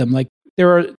keep them? Like,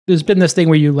 there's been this thing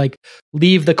where you like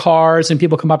leave the cars and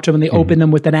people come up to them and they open them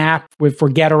with an app for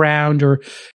Get Around or,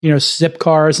 Zip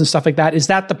cars and stuff like that. Is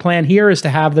that the plan here, is to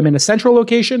have them in a central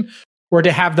location, or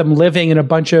to have them living in a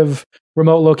bunch of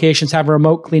remote locations, have a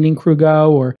remote cleaning crew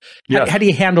go, or how do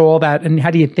you handle all that? And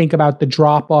how do you think about the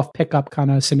drop off pickup kind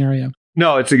of scenario?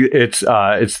 No, it's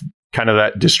kind of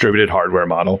that distributed hardware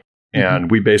model.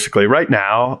 And we basically right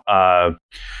now,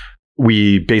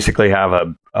 we basically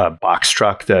have a box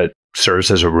truck that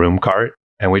serves as a room cart,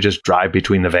 and we just drive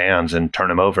between the vans and turn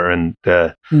them over. And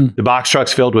the box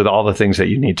truck's filled with all the things that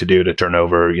you need to do to turn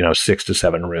over, 6 to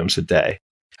 7 rooms a day.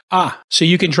 So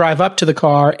you can drive up to the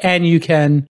car and you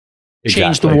can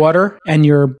change the water, and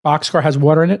your box car has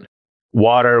water in it?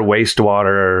 Water,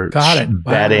 wastewater,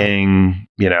 bedding,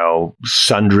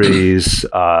 sundries,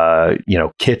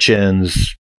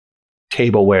 kitchens,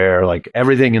 tableware, like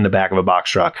everything in the back of a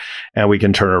box truck. And we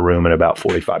can turn a room in about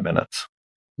 45 minutes.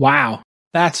 Wow.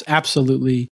 That's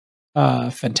absolutely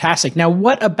fantastic. Now,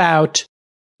 what about,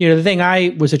 the thing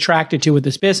I was attracted to with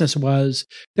this business was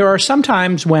there are some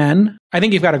times when I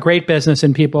think you've got a great business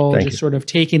and people sort of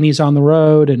taking these on the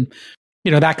road and,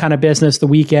 that kind of business, the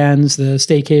weekends, the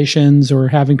staycations, or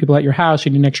having people at your house,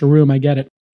 you need an extra room. I get it.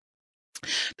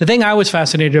 The thing I was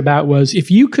fascinated about was if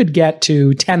you could get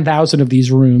to 10,000 of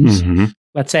these rooms,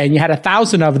 let's say, and you had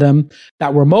 1,000 of them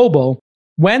that were mobile,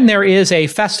 when there is a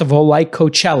festival like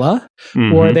Coachella,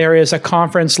 or there is a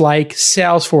conference like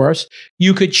Salesforce,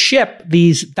 you could ship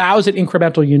these 1,000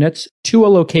 incremental units to a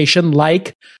location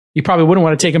like, you probably wouldn't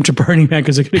want to take them to Burning Man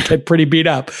because they're going to get pretty beat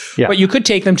up, but you could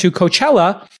take them to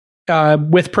Coachella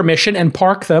with permission and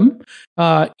park them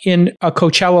in a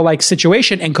Coachella-like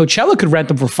situation, and Coachella could rent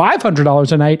them for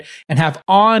 $500 a night and have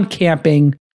on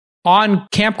campground,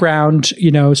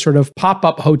 sort of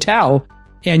pop-up hotel,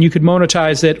 and you could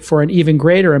monetize it for an even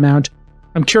greater amount.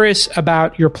 I'm curious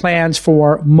about your plans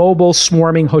for mobile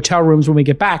swarming hotel rooms when we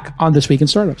get back on This Week in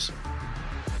Startups.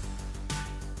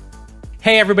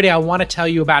 Hey, everybody, I want to tell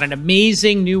you about an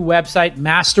amazing new website,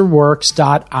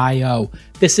 Masterworks.io.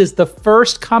 This is the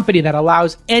first company that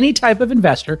allows any type of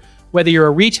investor, whether you're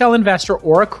a retail investor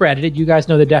or accredited, you guys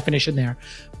know the definition there,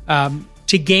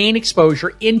 to gain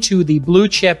exposure into the blue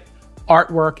chip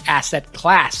artwork asset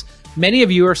class. Many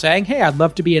of you are saying, hey, I'd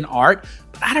love to be in art,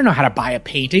 but I don't know how to buy a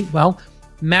painting. Well,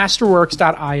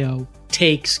 Masterworks.io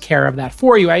takes care of that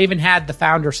for you. I even had the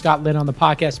founder, Scott Lynn, on the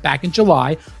podcast back in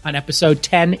July on episode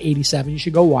 1087. You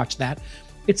should go watch that.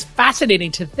 It's fascinating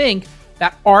to think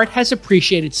that art has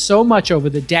appreciated so much over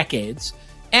the decades,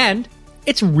 and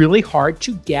it's really hard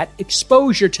to get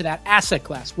exposure to that asset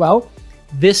class. Well,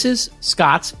 this is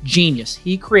Scott's genius.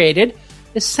 He created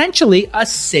essentially a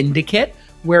syndicate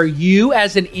where you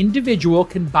as an individual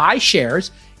can buy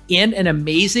shares in an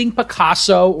amazing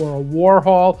Picasso or a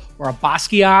Warhol or a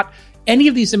Basquiat, any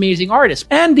of these amazing artists.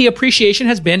 And the appreciation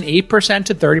has been 8%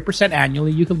 to 30%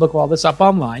 annually. You can look all this up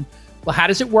online. Well, how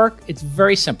does it work? It's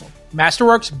very simple.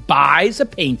 Masterworks buys a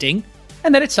painting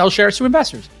and then it sells shares to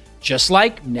investors. Just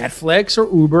like Netflix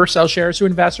or Uber sell shares to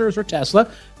investors or Tesla,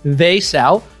 they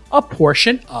sell a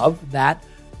portion of that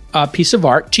piece of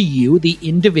art to you, the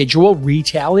individual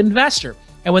retail investor.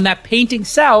 And when that painting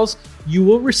sells, you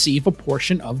will receive a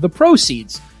portion of the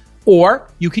proceeds. Or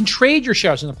you can trade your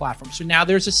shares on the platform. So now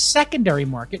there's a secondary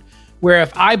market where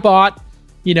if I bought,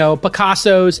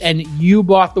 Picasso's and you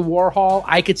bought the Warhol,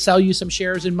 I could sell you some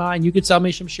shares in mine. You could sell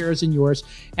me some shares in yours.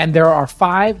 And there are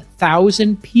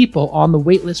 5,000 people on the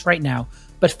wait list right now.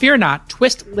 But fear not,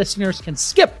 Twist listeners can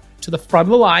skip to the front of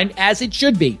the line as it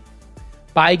should be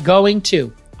by going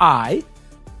to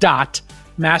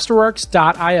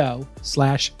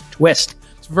i.masterworks.io/twist.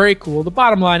 Very cool. The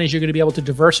bottom line is you're going to be able to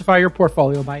diversify your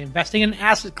portfolio by investing in an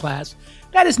asset class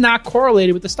that is not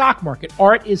correlated with the stock market.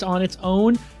 Art is on its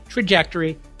own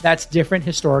trajectory that's different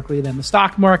historically than the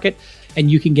stock market, and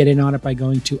you can get in on it by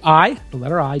going to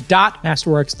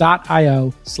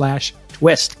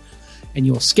i.masterworks.io/twist, and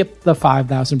you will skip the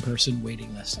 5,000 person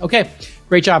waiting list. Okay,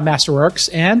 great job, Masterworks,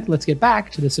 and let's get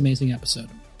back to this amazing episode.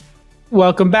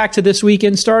 Welcome back to This Week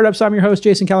in Startups. I'm your host,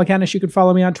 Jason Calacanis. You can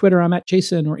follow me on Twitter. I'm at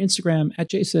Jason, or Instagram at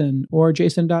Jason, or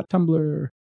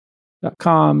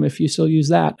jason.tumblr.com if you still use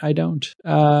that. I don't.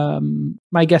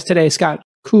 My guest today is Scott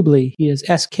Kubly. He is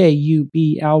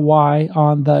Skubly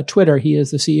on the Twitter. He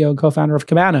is the CEO and co-founder of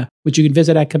Cabana, which you can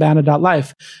visit at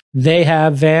cabana.life. They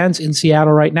have vans in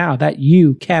Seattle right now that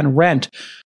you can rent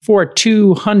for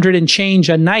 $200 and change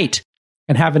a night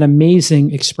and have an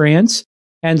amazing experience.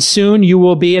 And soon you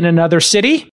will be in another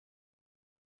city.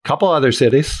 Couple of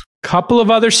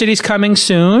other cities coming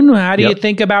soon. How do you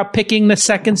think about picking the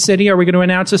second city? Are we going to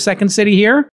announce a second city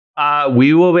here?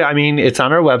 We will be. I mean, it's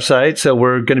on our website. So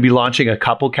we're going to be launching a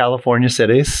couple California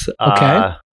cities in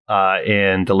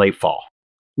the late fall.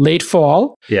 Late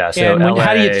fall? Yeah. So and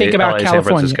how do you think about LA,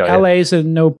 California? LA is a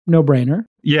no-brainer.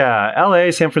 Yeah.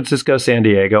 LA, San Francisco, San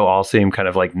Diego all seem kind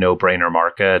of like no-brainer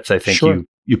markets. I think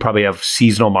you probably have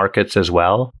seasonal markets as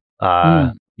well,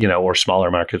 or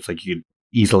smaller markets. Like you could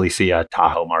easily see a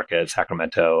Tahoe market,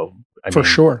 Sacramento. For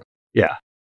sure. Yeah.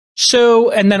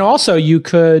 So, and then also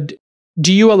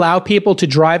do you allow people to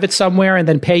drive it somewhere and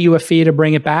then pay you a fee to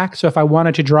bring it back? So if I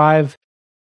wanted to drive,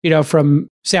 from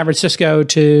San Francisco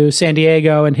to San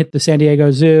Diego and hit the San Diego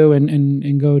Zoo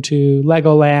and go to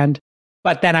Legoland,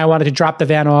 but then I wanted to drop the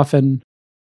van off and,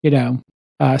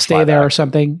 stay there or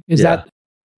something.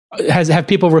 Have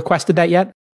people requested that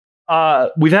yet?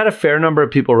 We've had a fair number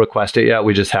of people request it yet.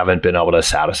 We just haven't been able to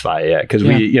satisfy it yet because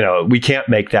we can't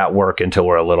make that work until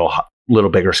we're a little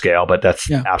bigger scale, but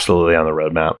that's absolutely on the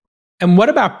roadmap. And what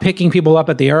about picking people up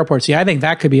at the airport? See, I think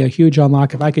that could be a huge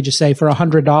unlock if I could just say for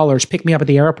 $100, pick me up at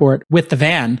the airport with the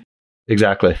van.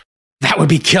 Exactly. That would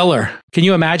be killer. Can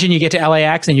you imagine you get to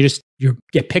LAX and you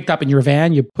get picked up in your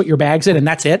van, you put your bags in and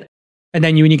that's it? And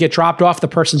then when you get dropped off, the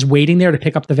person's waiting there to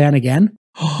pick up the van again?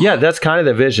 Yeah, that's kind of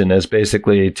the vision, is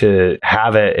basically to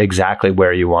have it exactly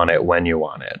where you want it, when you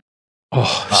want it.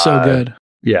 Oh, so good.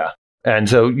 Yeah. And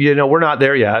so, we're not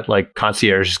there yet. Like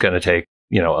concierge is going to take,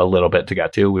 a little bit to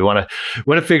get to. We want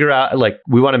to figure out,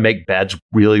 we want to make beds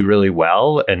really, really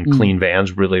well and clean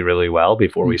vans really, really well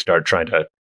before we start trying to,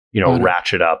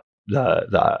 ratchet up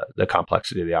the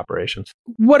complexity of the operations.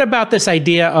 What about this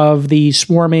idea of the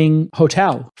swarming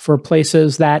hotel for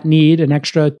places that need an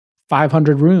extra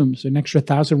 500 rooms, an extra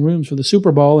 1,000 rooms for the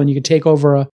Super Bowl, and you could take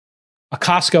over a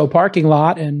Costco parking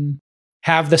lot and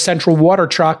have the central water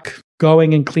truck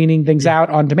going and cleaning things out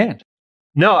on demand?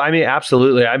 No, I mean,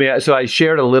 absolutely. I mean, so I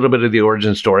shared a little bit of the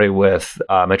origin story with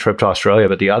my trip to Australia,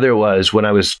 but the other was when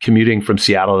I was commuting from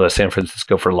Seattle to San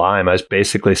Francisco for Lime, I was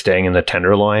basically staying in the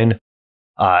Tenderloin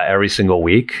every single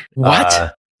week.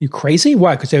 What? You crazy?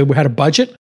 Why? Because they had a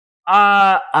budget?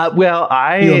 Well,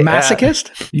 You a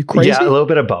masochist? You crazy? Yeah, a little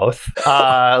bit of both.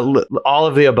 All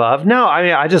of the above. No, I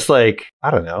mean, I just like,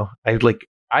 I don't know.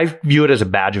 I view it as a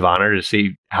badge of honor to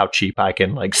see how cheap I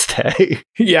can like stay.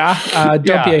 Yeah.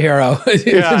 Don't be a hero. This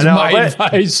is my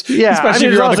advice. Yeah. Especially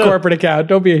if you're on the corporate account.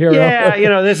 Don't be a hero.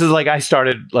 Yeah. This is like, I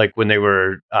started like when they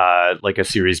were like a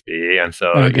Series B. And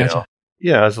so,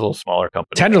 yeah, it's a little smaller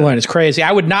company. Tenderloin is crazy.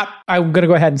 I'm going to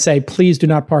go ahead and say, please do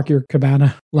not park your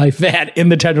Cabana Life van in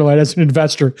the Tenderloin as an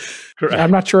investor. Correct.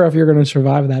 I'm not sure if you're going to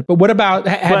survive that. But what about,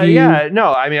 I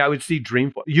mean, I would see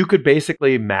Dreamforce. You could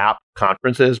basically map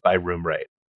conferences by room rate.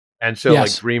 And so like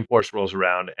Dreamforce rolls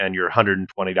around and your $120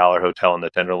 hotel in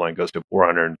the Tenderloin goes to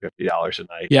 $450 a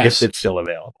night if it's still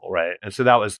available, right? And so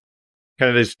that was kind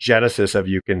of this genesis of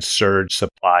you can surge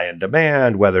supply and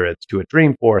demand, whether it's to a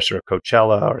Dreamforce or a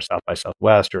Coachella or South by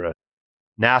Southwest or a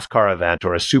NASCAR event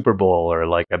or a Super Bowl or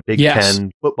like a Big Ten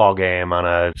football game on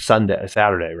a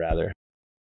Saturday rather.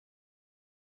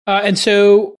 And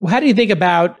so how do you think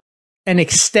about an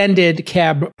extended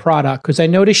cab product? Because I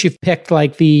noticed you've picked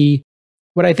like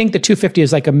what I think the 250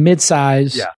 is like a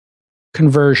mid-size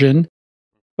conversion,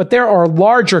 but there are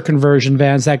larger conversion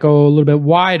vans that go a little bit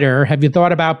wider. Have you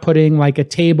thought about putting like a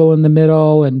table in the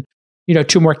middle and,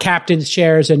 2 more captain's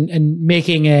chairs and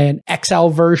making an XL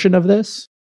version of this?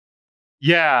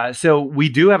 Yeah. So we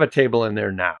do have a table in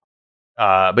there now.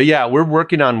 But yeah, we're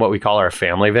working on what we call our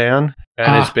family van.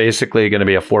 And it's basically going to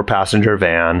be a 4-passenger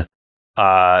van.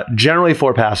 Generally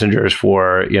 4 passengers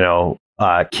for,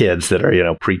 kids that are,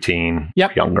 preteen,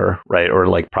 younger, right? Or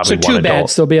like probably so 2 one beds.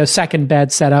 adult. There'll be a second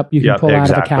bed set up. You can pull out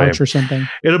of the couch or something.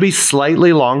 It'll be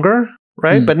slightly longer,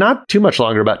 right? But not too much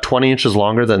longer, about 20 inches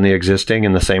longer than the existing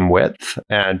in the same width.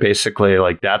 And basically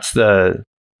like that's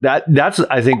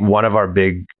I think one of our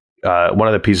big, one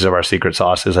of the pieces of our secret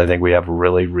sauce is I think we have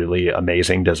really, really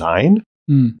amazing design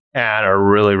and are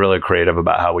really, really creative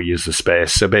about how we use the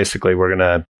space. So basically we're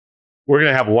going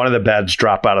to have one of the beds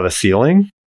drop out of the ceiling.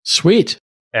 Sweet.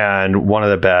 And one of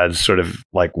the beds sort of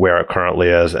like where it currently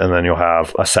is. And then you'll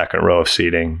have a second row of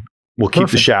seating. We'll keep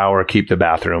the shower, keep the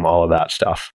bathroom, all of that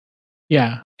stuff.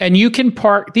 Yeah. And you can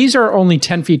park, these are only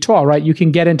 10 feet tall, right? You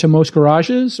can get into most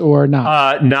garages or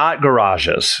not? Not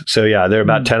garages. So yeah, they're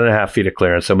about 10 and a half feet of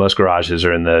clearance. So most garages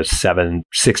are in the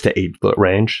 6 to 8 foot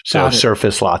range. So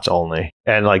surface lots only.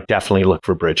 And like definitely look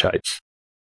for bridge heights.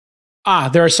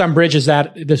 There are some bridges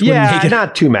that this wouldn't make it.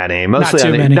 Not too many.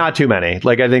 Mostly, not too many.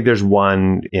 Like I think there's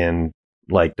one in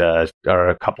like or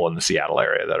a couple in the Seattle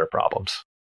area that are problems.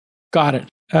 Got it.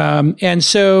 And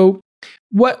so,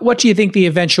 what do you think the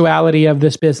eventuality of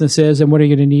this business is, and what are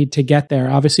you going to need to get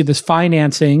there? Obviously, this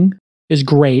financing is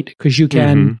great because you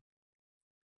can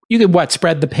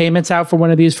spread the payments out for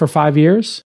one of these for 5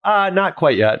 years? Not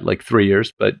quite yet, like 3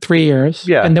 years, but 3 years.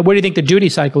 Yeah. And then what do you think the duty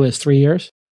cycle is? 3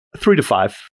 years? 3 to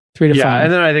 5. 3 to 5.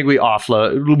 And then I think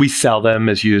we sell them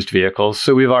as used vehicles.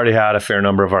 So we've already had a fair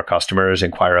number of our customers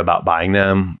inquire about buying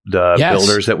them. The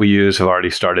builders that we use have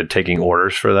already started taking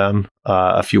orders for them,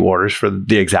 a few orders for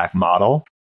the exact model.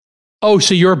 Oh,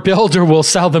 so your builder will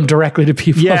sell them directly to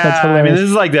people? Yeah, I mean, this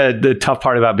is like the tough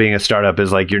part about being a startup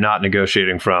is like you're not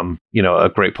negotiating from a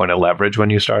great point of leverage when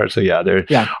you start. So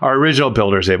our original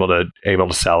builder is able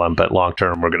to sell them, but long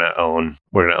term we're gonna own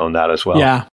that as well.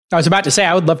 Yeah. I was about to say,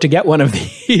 I would love to get one of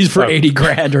these for 80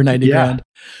 grand or 90 grand.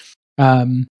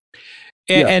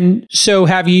 And so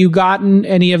have you gotten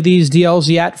any of these deals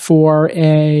yet for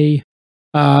an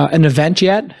event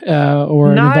yet?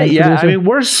 Or not yet. I mean,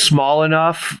 we're small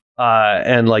enough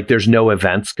and like there's no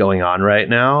events going on right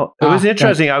now. It was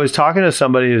interesting. I was talking to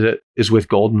somebody that is with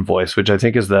Golden Voice, which I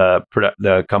think is the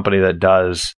company that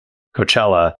does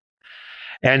Coachella.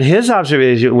 And his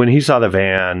observation when he saw the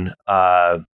van,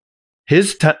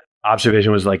 his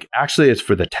observation was like, actually, it's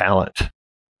for the talent.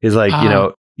 He's like,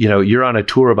 you're on a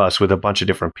tour bus with a bunch of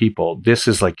different people. This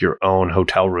is like your own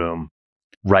hotel room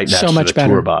right next to the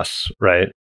tour bus,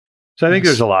 right? So I think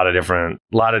there's a lot of different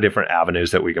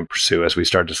avenues that we can pursue as we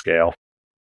start to scale.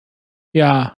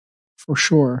 Yeah, for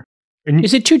sure.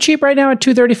 Is it too cheap right now at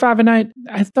 $235 a night?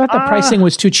 I thought the pricing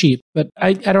was too cheap, but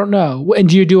I don't know. And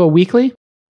do you do a weekly?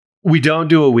 We don't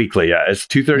do a weekly yet. It's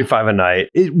 $235 a night.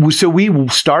 So we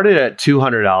started at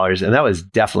 $200, and that was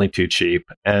definitely too cheap.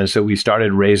 And so we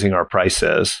started raising our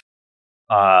prices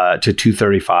to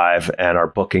 $235, and our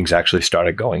bookings actually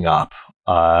started going up.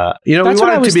 That's what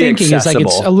I was thinking. Is like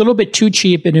it's a little bit too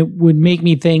cheap, and it would make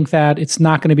me think that it's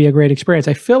not going to be a great experience.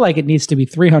 I feel like it needs to be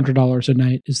 $300 a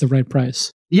night is the right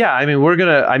price. Yeah, I mean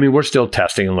we're still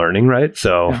testing and learning, right?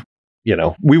 So.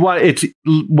 Yeah.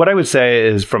 What I would say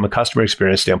is from a customer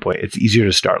experience standpoint, it's easier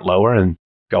to start lower and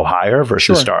go higher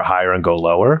versus start higher and go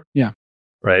lower. Yeah.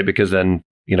 Right. Because then,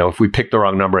 if we pick the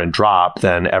wrong number and drop,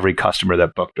 then every customer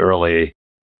that booked early,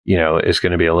 is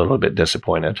going to be a little bit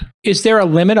disappointed. Is there a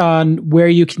limit on where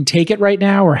you can take it right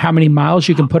now or how many miles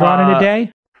you can put on in a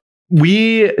day?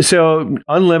 So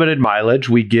unlimited mileage,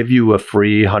 we give you a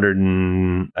free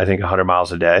 100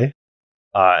 miles a day.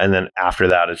 And then after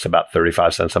that, it's about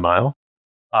 35 cents a mile.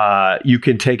 You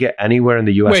can take it anywhere in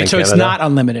the US and Canada. It's not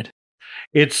unlimited.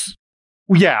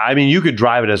 You could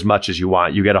drive it as much as you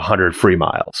want. You get 100 free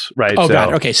miles, right? Oh, got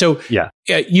it. Okay. So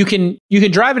you can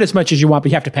drive it as much as you want,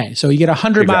 but you have to pay. So you get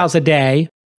 100 miles a day.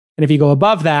 And if you go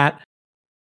above that,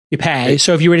 you pay.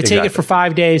 So if you were to take it for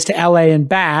 5 days to LA and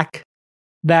back,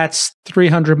 that's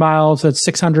 300 miles. That's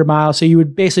 600 miles. So you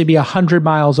would basically be 100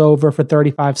 miles over for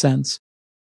 35 cents,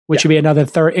 which would be another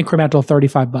incremental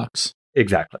 $35.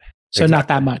 Exactly. So not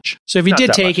that much. So if you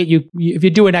did take it, if you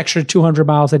do an extra 200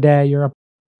 miles a day, you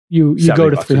go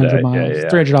to 300 miles,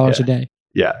 $300 a day.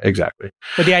 Yeah, exactly.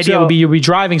 But the idea would be you'd be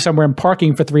driving somewhere and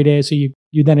parking for 3 days, so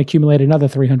you then accumulate another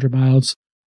 300 miles.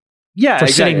 Yeah, for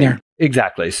sitting there.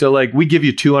 Exactly. So we give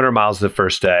you 200 miles the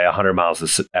first day, 100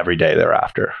 miles every day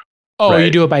thereafter. Oh, right?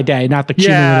 You do it by day, not the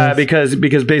cumulative. Yeah,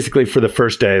 because basically for the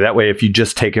first day, that way if you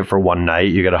just take it for one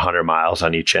night, you get 100 miles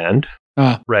on each end,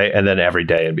 right? And then every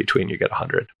day in between, you get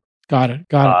 100. Got it.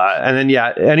 And then,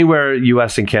 anywhere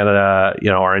U.S. and Canada,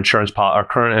 our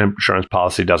current insurance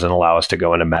policy doesn't allow us to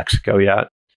go into Mexico yet.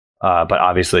 But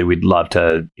obviously, we'd love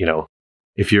to,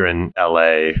 if you're in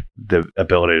L.A., the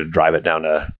ability to drive it down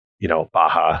to,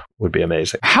 Baja would be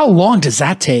amazing. How long does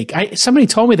that take? Somebody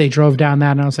told me they drove down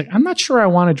that, and I was like, I'm not sure I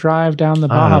want to drive down the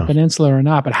Baja Peninsula or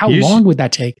not. But how long would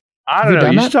that take? I don't know.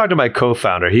 You should talk to my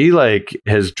co-founder. He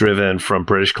has driven from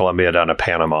British Columbia down to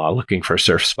Panama looking for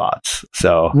surf spots.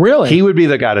 So really, he would be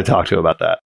the guy to talk to about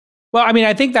that. Well, I mean,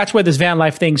 I think that's where this van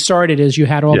life thing started. Is you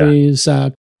had all these,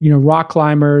 rock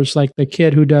climbers like the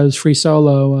kid who does free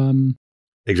solo.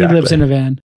 Exactly. He lives in a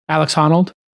van. Alex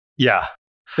Honnold. Yeah.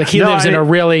 He lives in a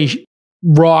really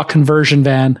raw conversion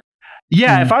van.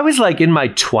 Yeah, if I was in my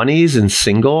 20s and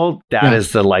single, that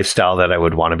is the lifestyle that I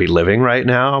would want to be living right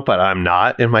now. But I'm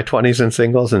not in my 20s and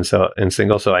single,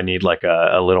 so I need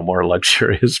a little more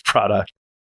luxurious product.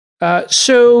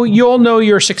 So you'll know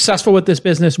you're successful with this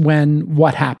business when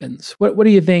what happens? What do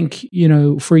you think?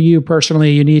 For you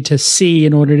personally, you need to see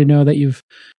in order to know that you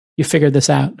figured this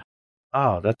out.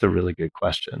 Oh, that's a really good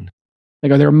question.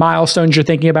 Are there milestones you're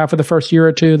thinking about for the first year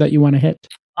or two that you want to hit?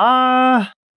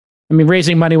 I mean,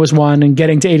 raising money was one, and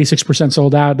getting to 86%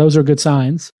 sold out. Those are good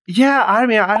signs. Yeah, I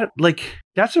mean,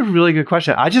 that's a really good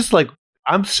question. I just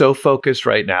I'm so focused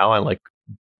right now on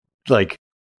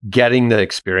getting the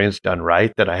experience done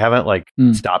right that I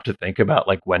haven't stopped to think about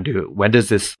when does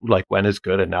this when is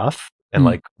good enough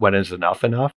and when is enough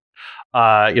enough.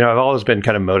 I've always been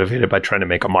kind of motivated by trying to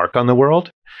make a mark on the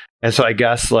world, and so I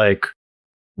guess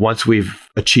once we've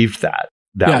achieved that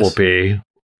will be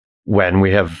when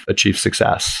we have achieved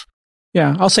success.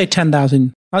 Yeah, I'll say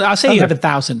 10,000. I'll say you have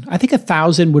 1,000. I think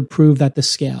 1,000 would prove that this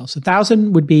scales.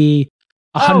 1,000 would be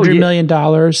 $100 million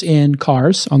in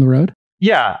cars on the road.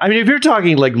 Yeah, I mean, if you're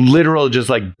talking literal,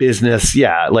 just business,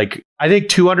 I think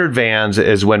 200 vans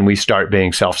is when we start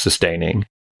being self-sustaining,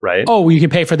 right? Oh, you can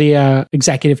pay for the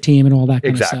executive team and all that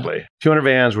kind of stuff. Exactly. 200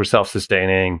 vans, we're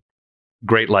self-sustaining.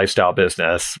 Great lifestyle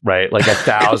business, right?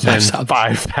 1,000,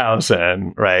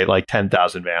 5,000, right?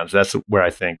 10,000 vans. That's where I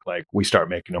think we start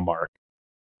making a mark,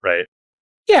 right?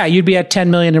 Yeah, you'd be at 10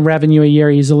 million in revenue a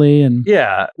year easily, and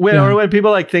when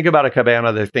people think about a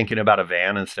cabana, they're thinking about a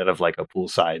van instead of a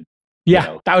poolside.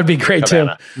 That would be great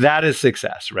cabana. too. That is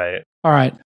success, right? All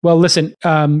right. Well, listen,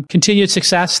 continued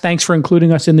success. Thanks for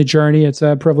including us in the journey. It's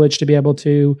a privilege to be able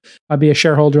to be a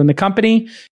shareholder in the company.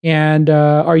 And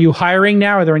are you hiring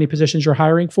now? Are there any positions you're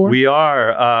hiring for? We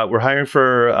are. We're hiring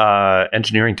for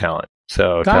engineering talent.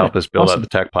 So to help us build out the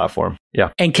tech platform. Yeah.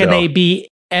 And can they be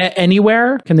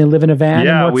anywhere? Can they live in a van?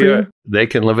 Yeah, they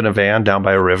can live in a van down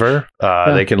by a river.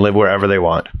 They can live wherever they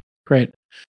want. Great.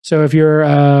 So if you're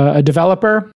a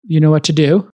developer, you know what to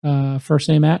do. First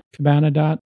name at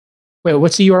Cabana. Wait,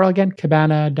 what's the URL again?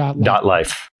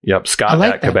 Cabana.life. Yep, Scott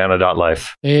at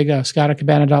Cabana.life. There you go, Scott at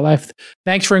Cabana.life.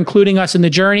 Thanks for including us in the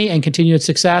journey and continued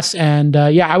success. And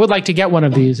I would like to get one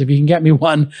of these. If you can get me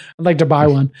one, I'd like to buy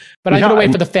one. But I'm going to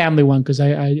wait for the family one because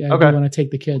I do want to take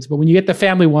the kids. But when you get the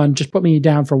family one, just put me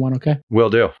down for one, okay?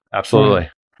 Will do. Absolutely.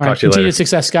 All right. Continued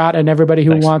success, Scott, and everybody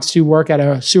who wants to work at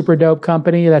a super dope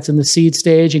company that's in the seed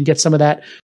stage and get some of that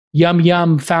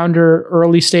yum founder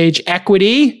early stage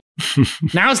equity.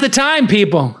 Now's the time,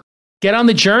 people. Get on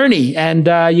the journey, and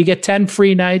you get 10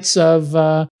 free nights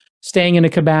of staying in a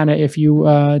cabana if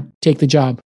you take the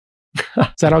job. Is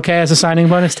that okay as a signing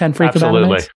bonus? 10 free Cabana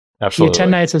nights? Absolutely. You get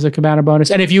 10 nights as a Cabana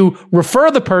bonus. And if you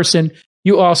refer the person,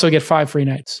 you also get 5 free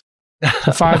nights.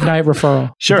 A 5-night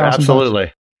referral. Sure,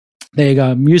 absolutely. There you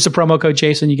go. Use the promo code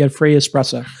Jason, you get free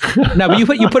espresso. No, but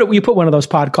you put one of those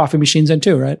pod coffee machines in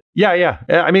too, right? Yeah.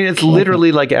 I mean, it's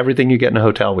literally like everything you get in a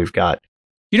hotel we've got.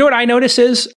 You know what I notice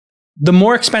is the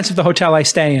more expensive the hotel I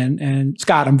stay in, and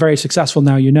Scott, I'm very successful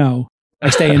now, you know. I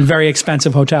stay in very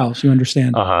expensive hotels, you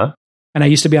understand. Uh-huh. And I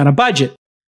used to be on a budget.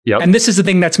 Yep. And this is the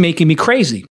thing that's making me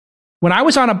crazy. When I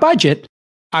was on a budget,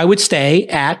 I would stay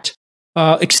at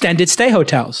extended stay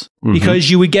hotels because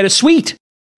you would get a suite.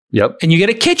 Yep. And you get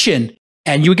a kitchen,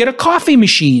 and you would get a coffee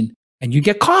machine, and you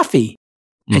get coffee,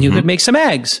 and you could make some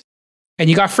eggs, and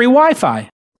you got free Wi-Fi.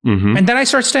 And then I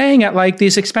start staying at like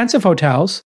these expensive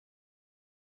hotels.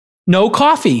 No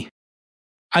coffee.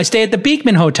 I stay at the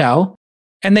Beekman Hotel,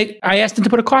 and I asked them to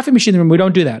put a coffee machine in the room. We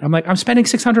don't do that. I'm like, I'm spending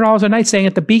 $600 a night staying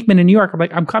at the Beekman in New York. I'm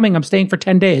like, I'm coming. I'm staying for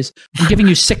 10 days. I'm giving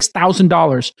you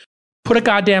 $6,000. Put a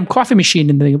goddamn coffee machine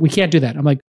in the. We can't do that. I'm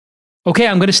like, okay,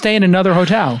 I'm going to stay in another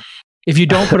hotel if you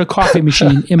don't put a coffee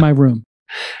machine in my room.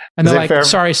 And they're like, fair?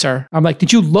 Sorry, sir. I'm like,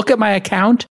 did you look at my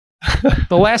account?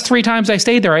 The last 3 times I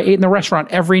stayed there, I ate in the restaurant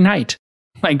every night.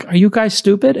 Like, are you guys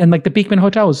stupid? And like the Beekman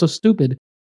Hotel was so stupid.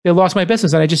 They lost my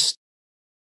business. And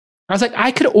I was like,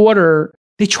 I could order,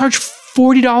 they charge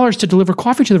 $40 to deliver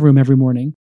coffee to the room every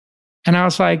morning. And I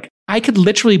was like, I could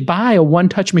literally buy a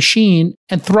one-touch machine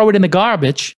and throw it in the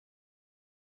garbage.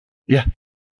 Yeah.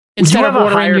 Instead of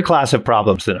ordering a higher class of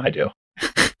problems than I do.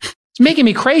 It's making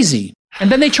me crazy.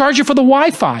 And then they charge you for the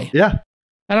Wi-Fi. Yeah.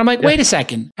 And I'm like, wait a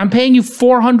second. I'm paying you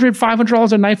 $400,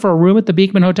 $500 a night for a room at the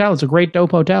Beekman Hotel. It's a great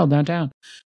dope hotel downtown.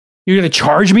 You're going to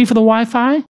charge me for the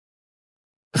Wi-Fi?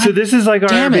 So this is like our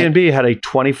Airbnb had a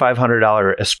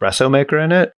 $2,500 espresso maker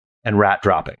in it and rat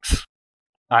droppings.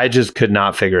 I just could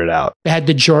not figure it out. It had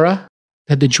the Jura?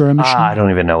 Machine? I don't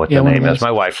even know what the name is.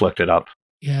 My wife looked it up.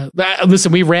 Yeah.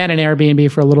 Listen, we ran an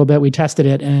Airbnb for a little bit. We tested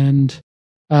it, and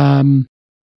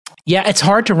it's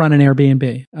hard to run an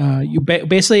Airbnb. You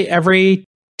basically every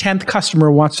 10th customer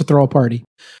wants to throw a party.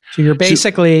 So you're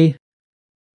basically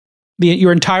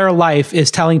your entire life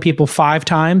is telling people 5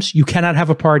 times you cannot have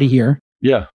a party here.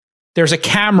 Yeah. There's a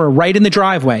camera right in the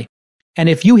driveway, and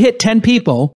if you hit 10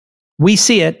 people, we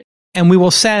see it, and we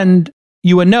will send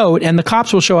you a note, and the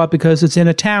cops will show up because it's in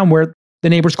a town where the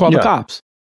neighbors call the cops.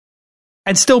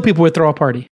 And still people would throw a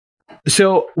party.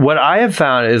 So what I have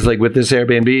found is like with this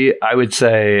Airbnb, I would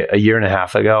say a year and a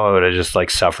half ago, I would have just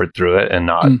like suffered through it and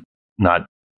not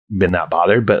been that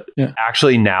bothered. But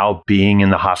actually now being in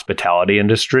the hospitality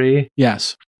industry,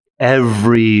 yes,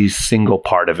 every single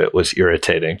part of it was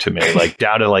irritating to me, like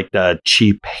down to like the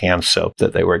cheap hand soap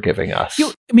that they were giving us.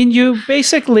 You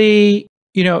basically,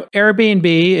 Airbnb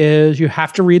is you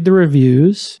have to read the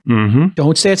reviews.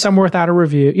 Don't stay at somewhere without a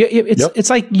review. It's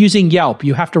like using Yelp.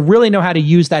 You have to really know how to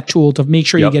use that tool to make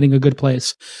sure you're getting a good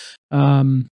place.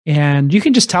 And you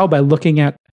can just tell by looking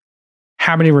at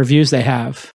how many reviews they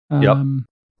have.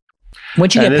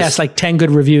 Once you get past like 10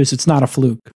 good reviews, it's not a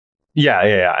fluke.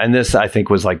 Yeah. And this, I think,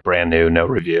 was like brand new, no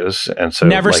reviews. And so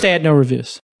never stay at no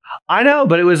reviews. I know,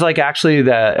 but it was like actually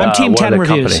that I'm team 10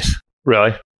 reviews. Companies.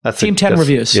 Really? That's team 10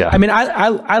 reviews. Yeah. I mean,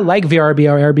 I like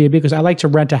VRBO or Airbnb because I like to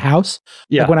rent a house.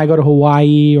 Yeah. Like when I go to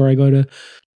Hawaii or I go to,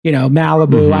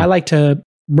 Malibu, I like to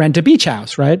rent a beach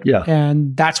house, right? Yeah.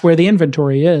 And that's where the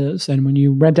inventory is. And when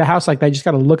you rent a house like that, you just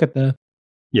got to look at the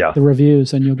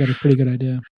reviews and you'll get a pretty good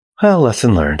idea. Well,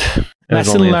 lesson learned.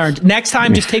 Lesson learned. Next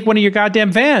time, just take one of your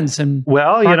goddamn vans and.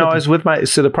 Well, I was with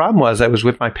so the problem was I was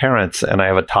with my parents and I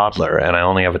have a toddler and I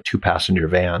only have a 2-passenger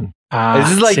van.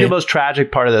 This is like the most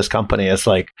tragic part of this company. It's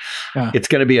like, it's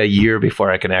going to be a year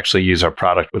before I can actually use our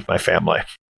product with my family.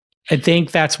 I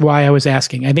think that's why I was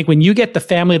asking. I think when you get the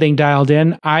family thing dialed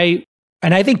in, I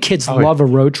think kids love a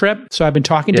road trip. So I've been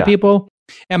talking to people,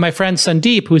 and my friend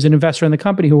Sandeep, who's an investor in the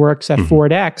company who works at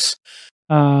FordX,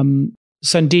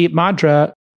 Sandeep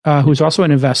Madra, who's also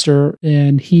an investor,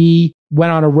 and he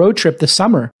went on a road trip this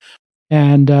summer,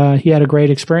 and he had a great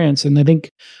experience. And I think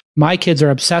my kids are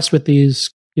obsessed with these,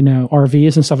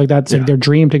 RVs and stuff like that. It's like their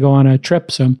dream to go on a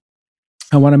trip. So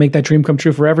I want to make that dream come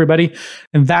true for everybody.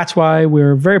 And that's why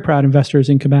we're very proud investors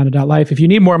in Cabana.life. If you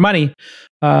need more money,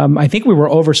 I think we were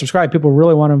oversubscribed. People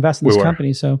really want to invest in this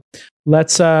company. So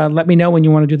let me know when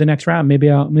you want to do the next round. Maybe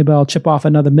I'll chip off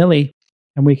another milli,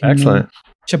 and we can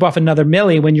chip off another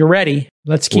milli when you're ready.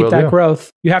 Let's keep that growth.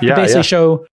 You have to basically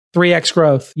show 3x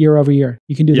growth year over year.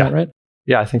 You can do that, right?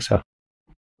 Yeah, I think so.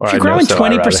 If you're growing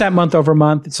 20% month over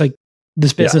month, it's like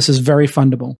this business is very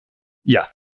fundable. Yeah.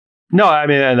 No, I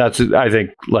mean, and I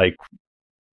think like,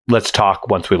 let's talk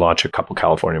once we launch a couple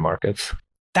California markets.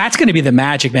 That's going to be the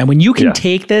magic, man. When you can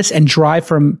take this and drive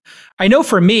from, I know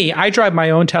for me, I drive my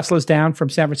own Teslas down from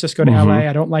San Francisco to LA.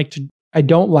 I don't like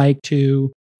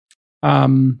to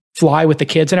fly with the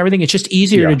kids and everything. It's just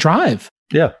easier to drive.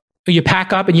 Yeah. You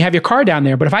pack up and you have your car down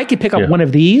there. But if I could pick up one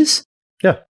of these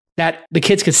that the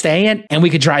kids could stay in and we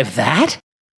could drive that,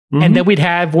 and then we'd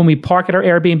have, when we park at our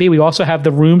Airbnb, we also have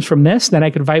the rooms from this. Then I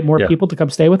could invite more people to come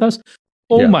stay with us.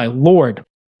 Oh my Lord.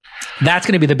 That's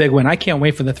going to be the big one. I can't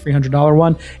wait for the $300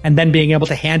 one. And then being able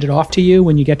to hand it off to you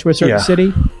when you get to a certain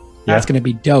city. That's going to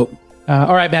be dope.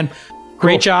 All right, man.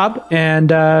 Great job. And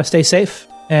stay safe.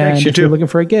 And Thanks, if you're looking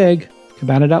for a gig,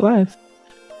 Cabana.live.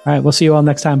 All right. We'll see you all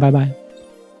next time. Bye-bye.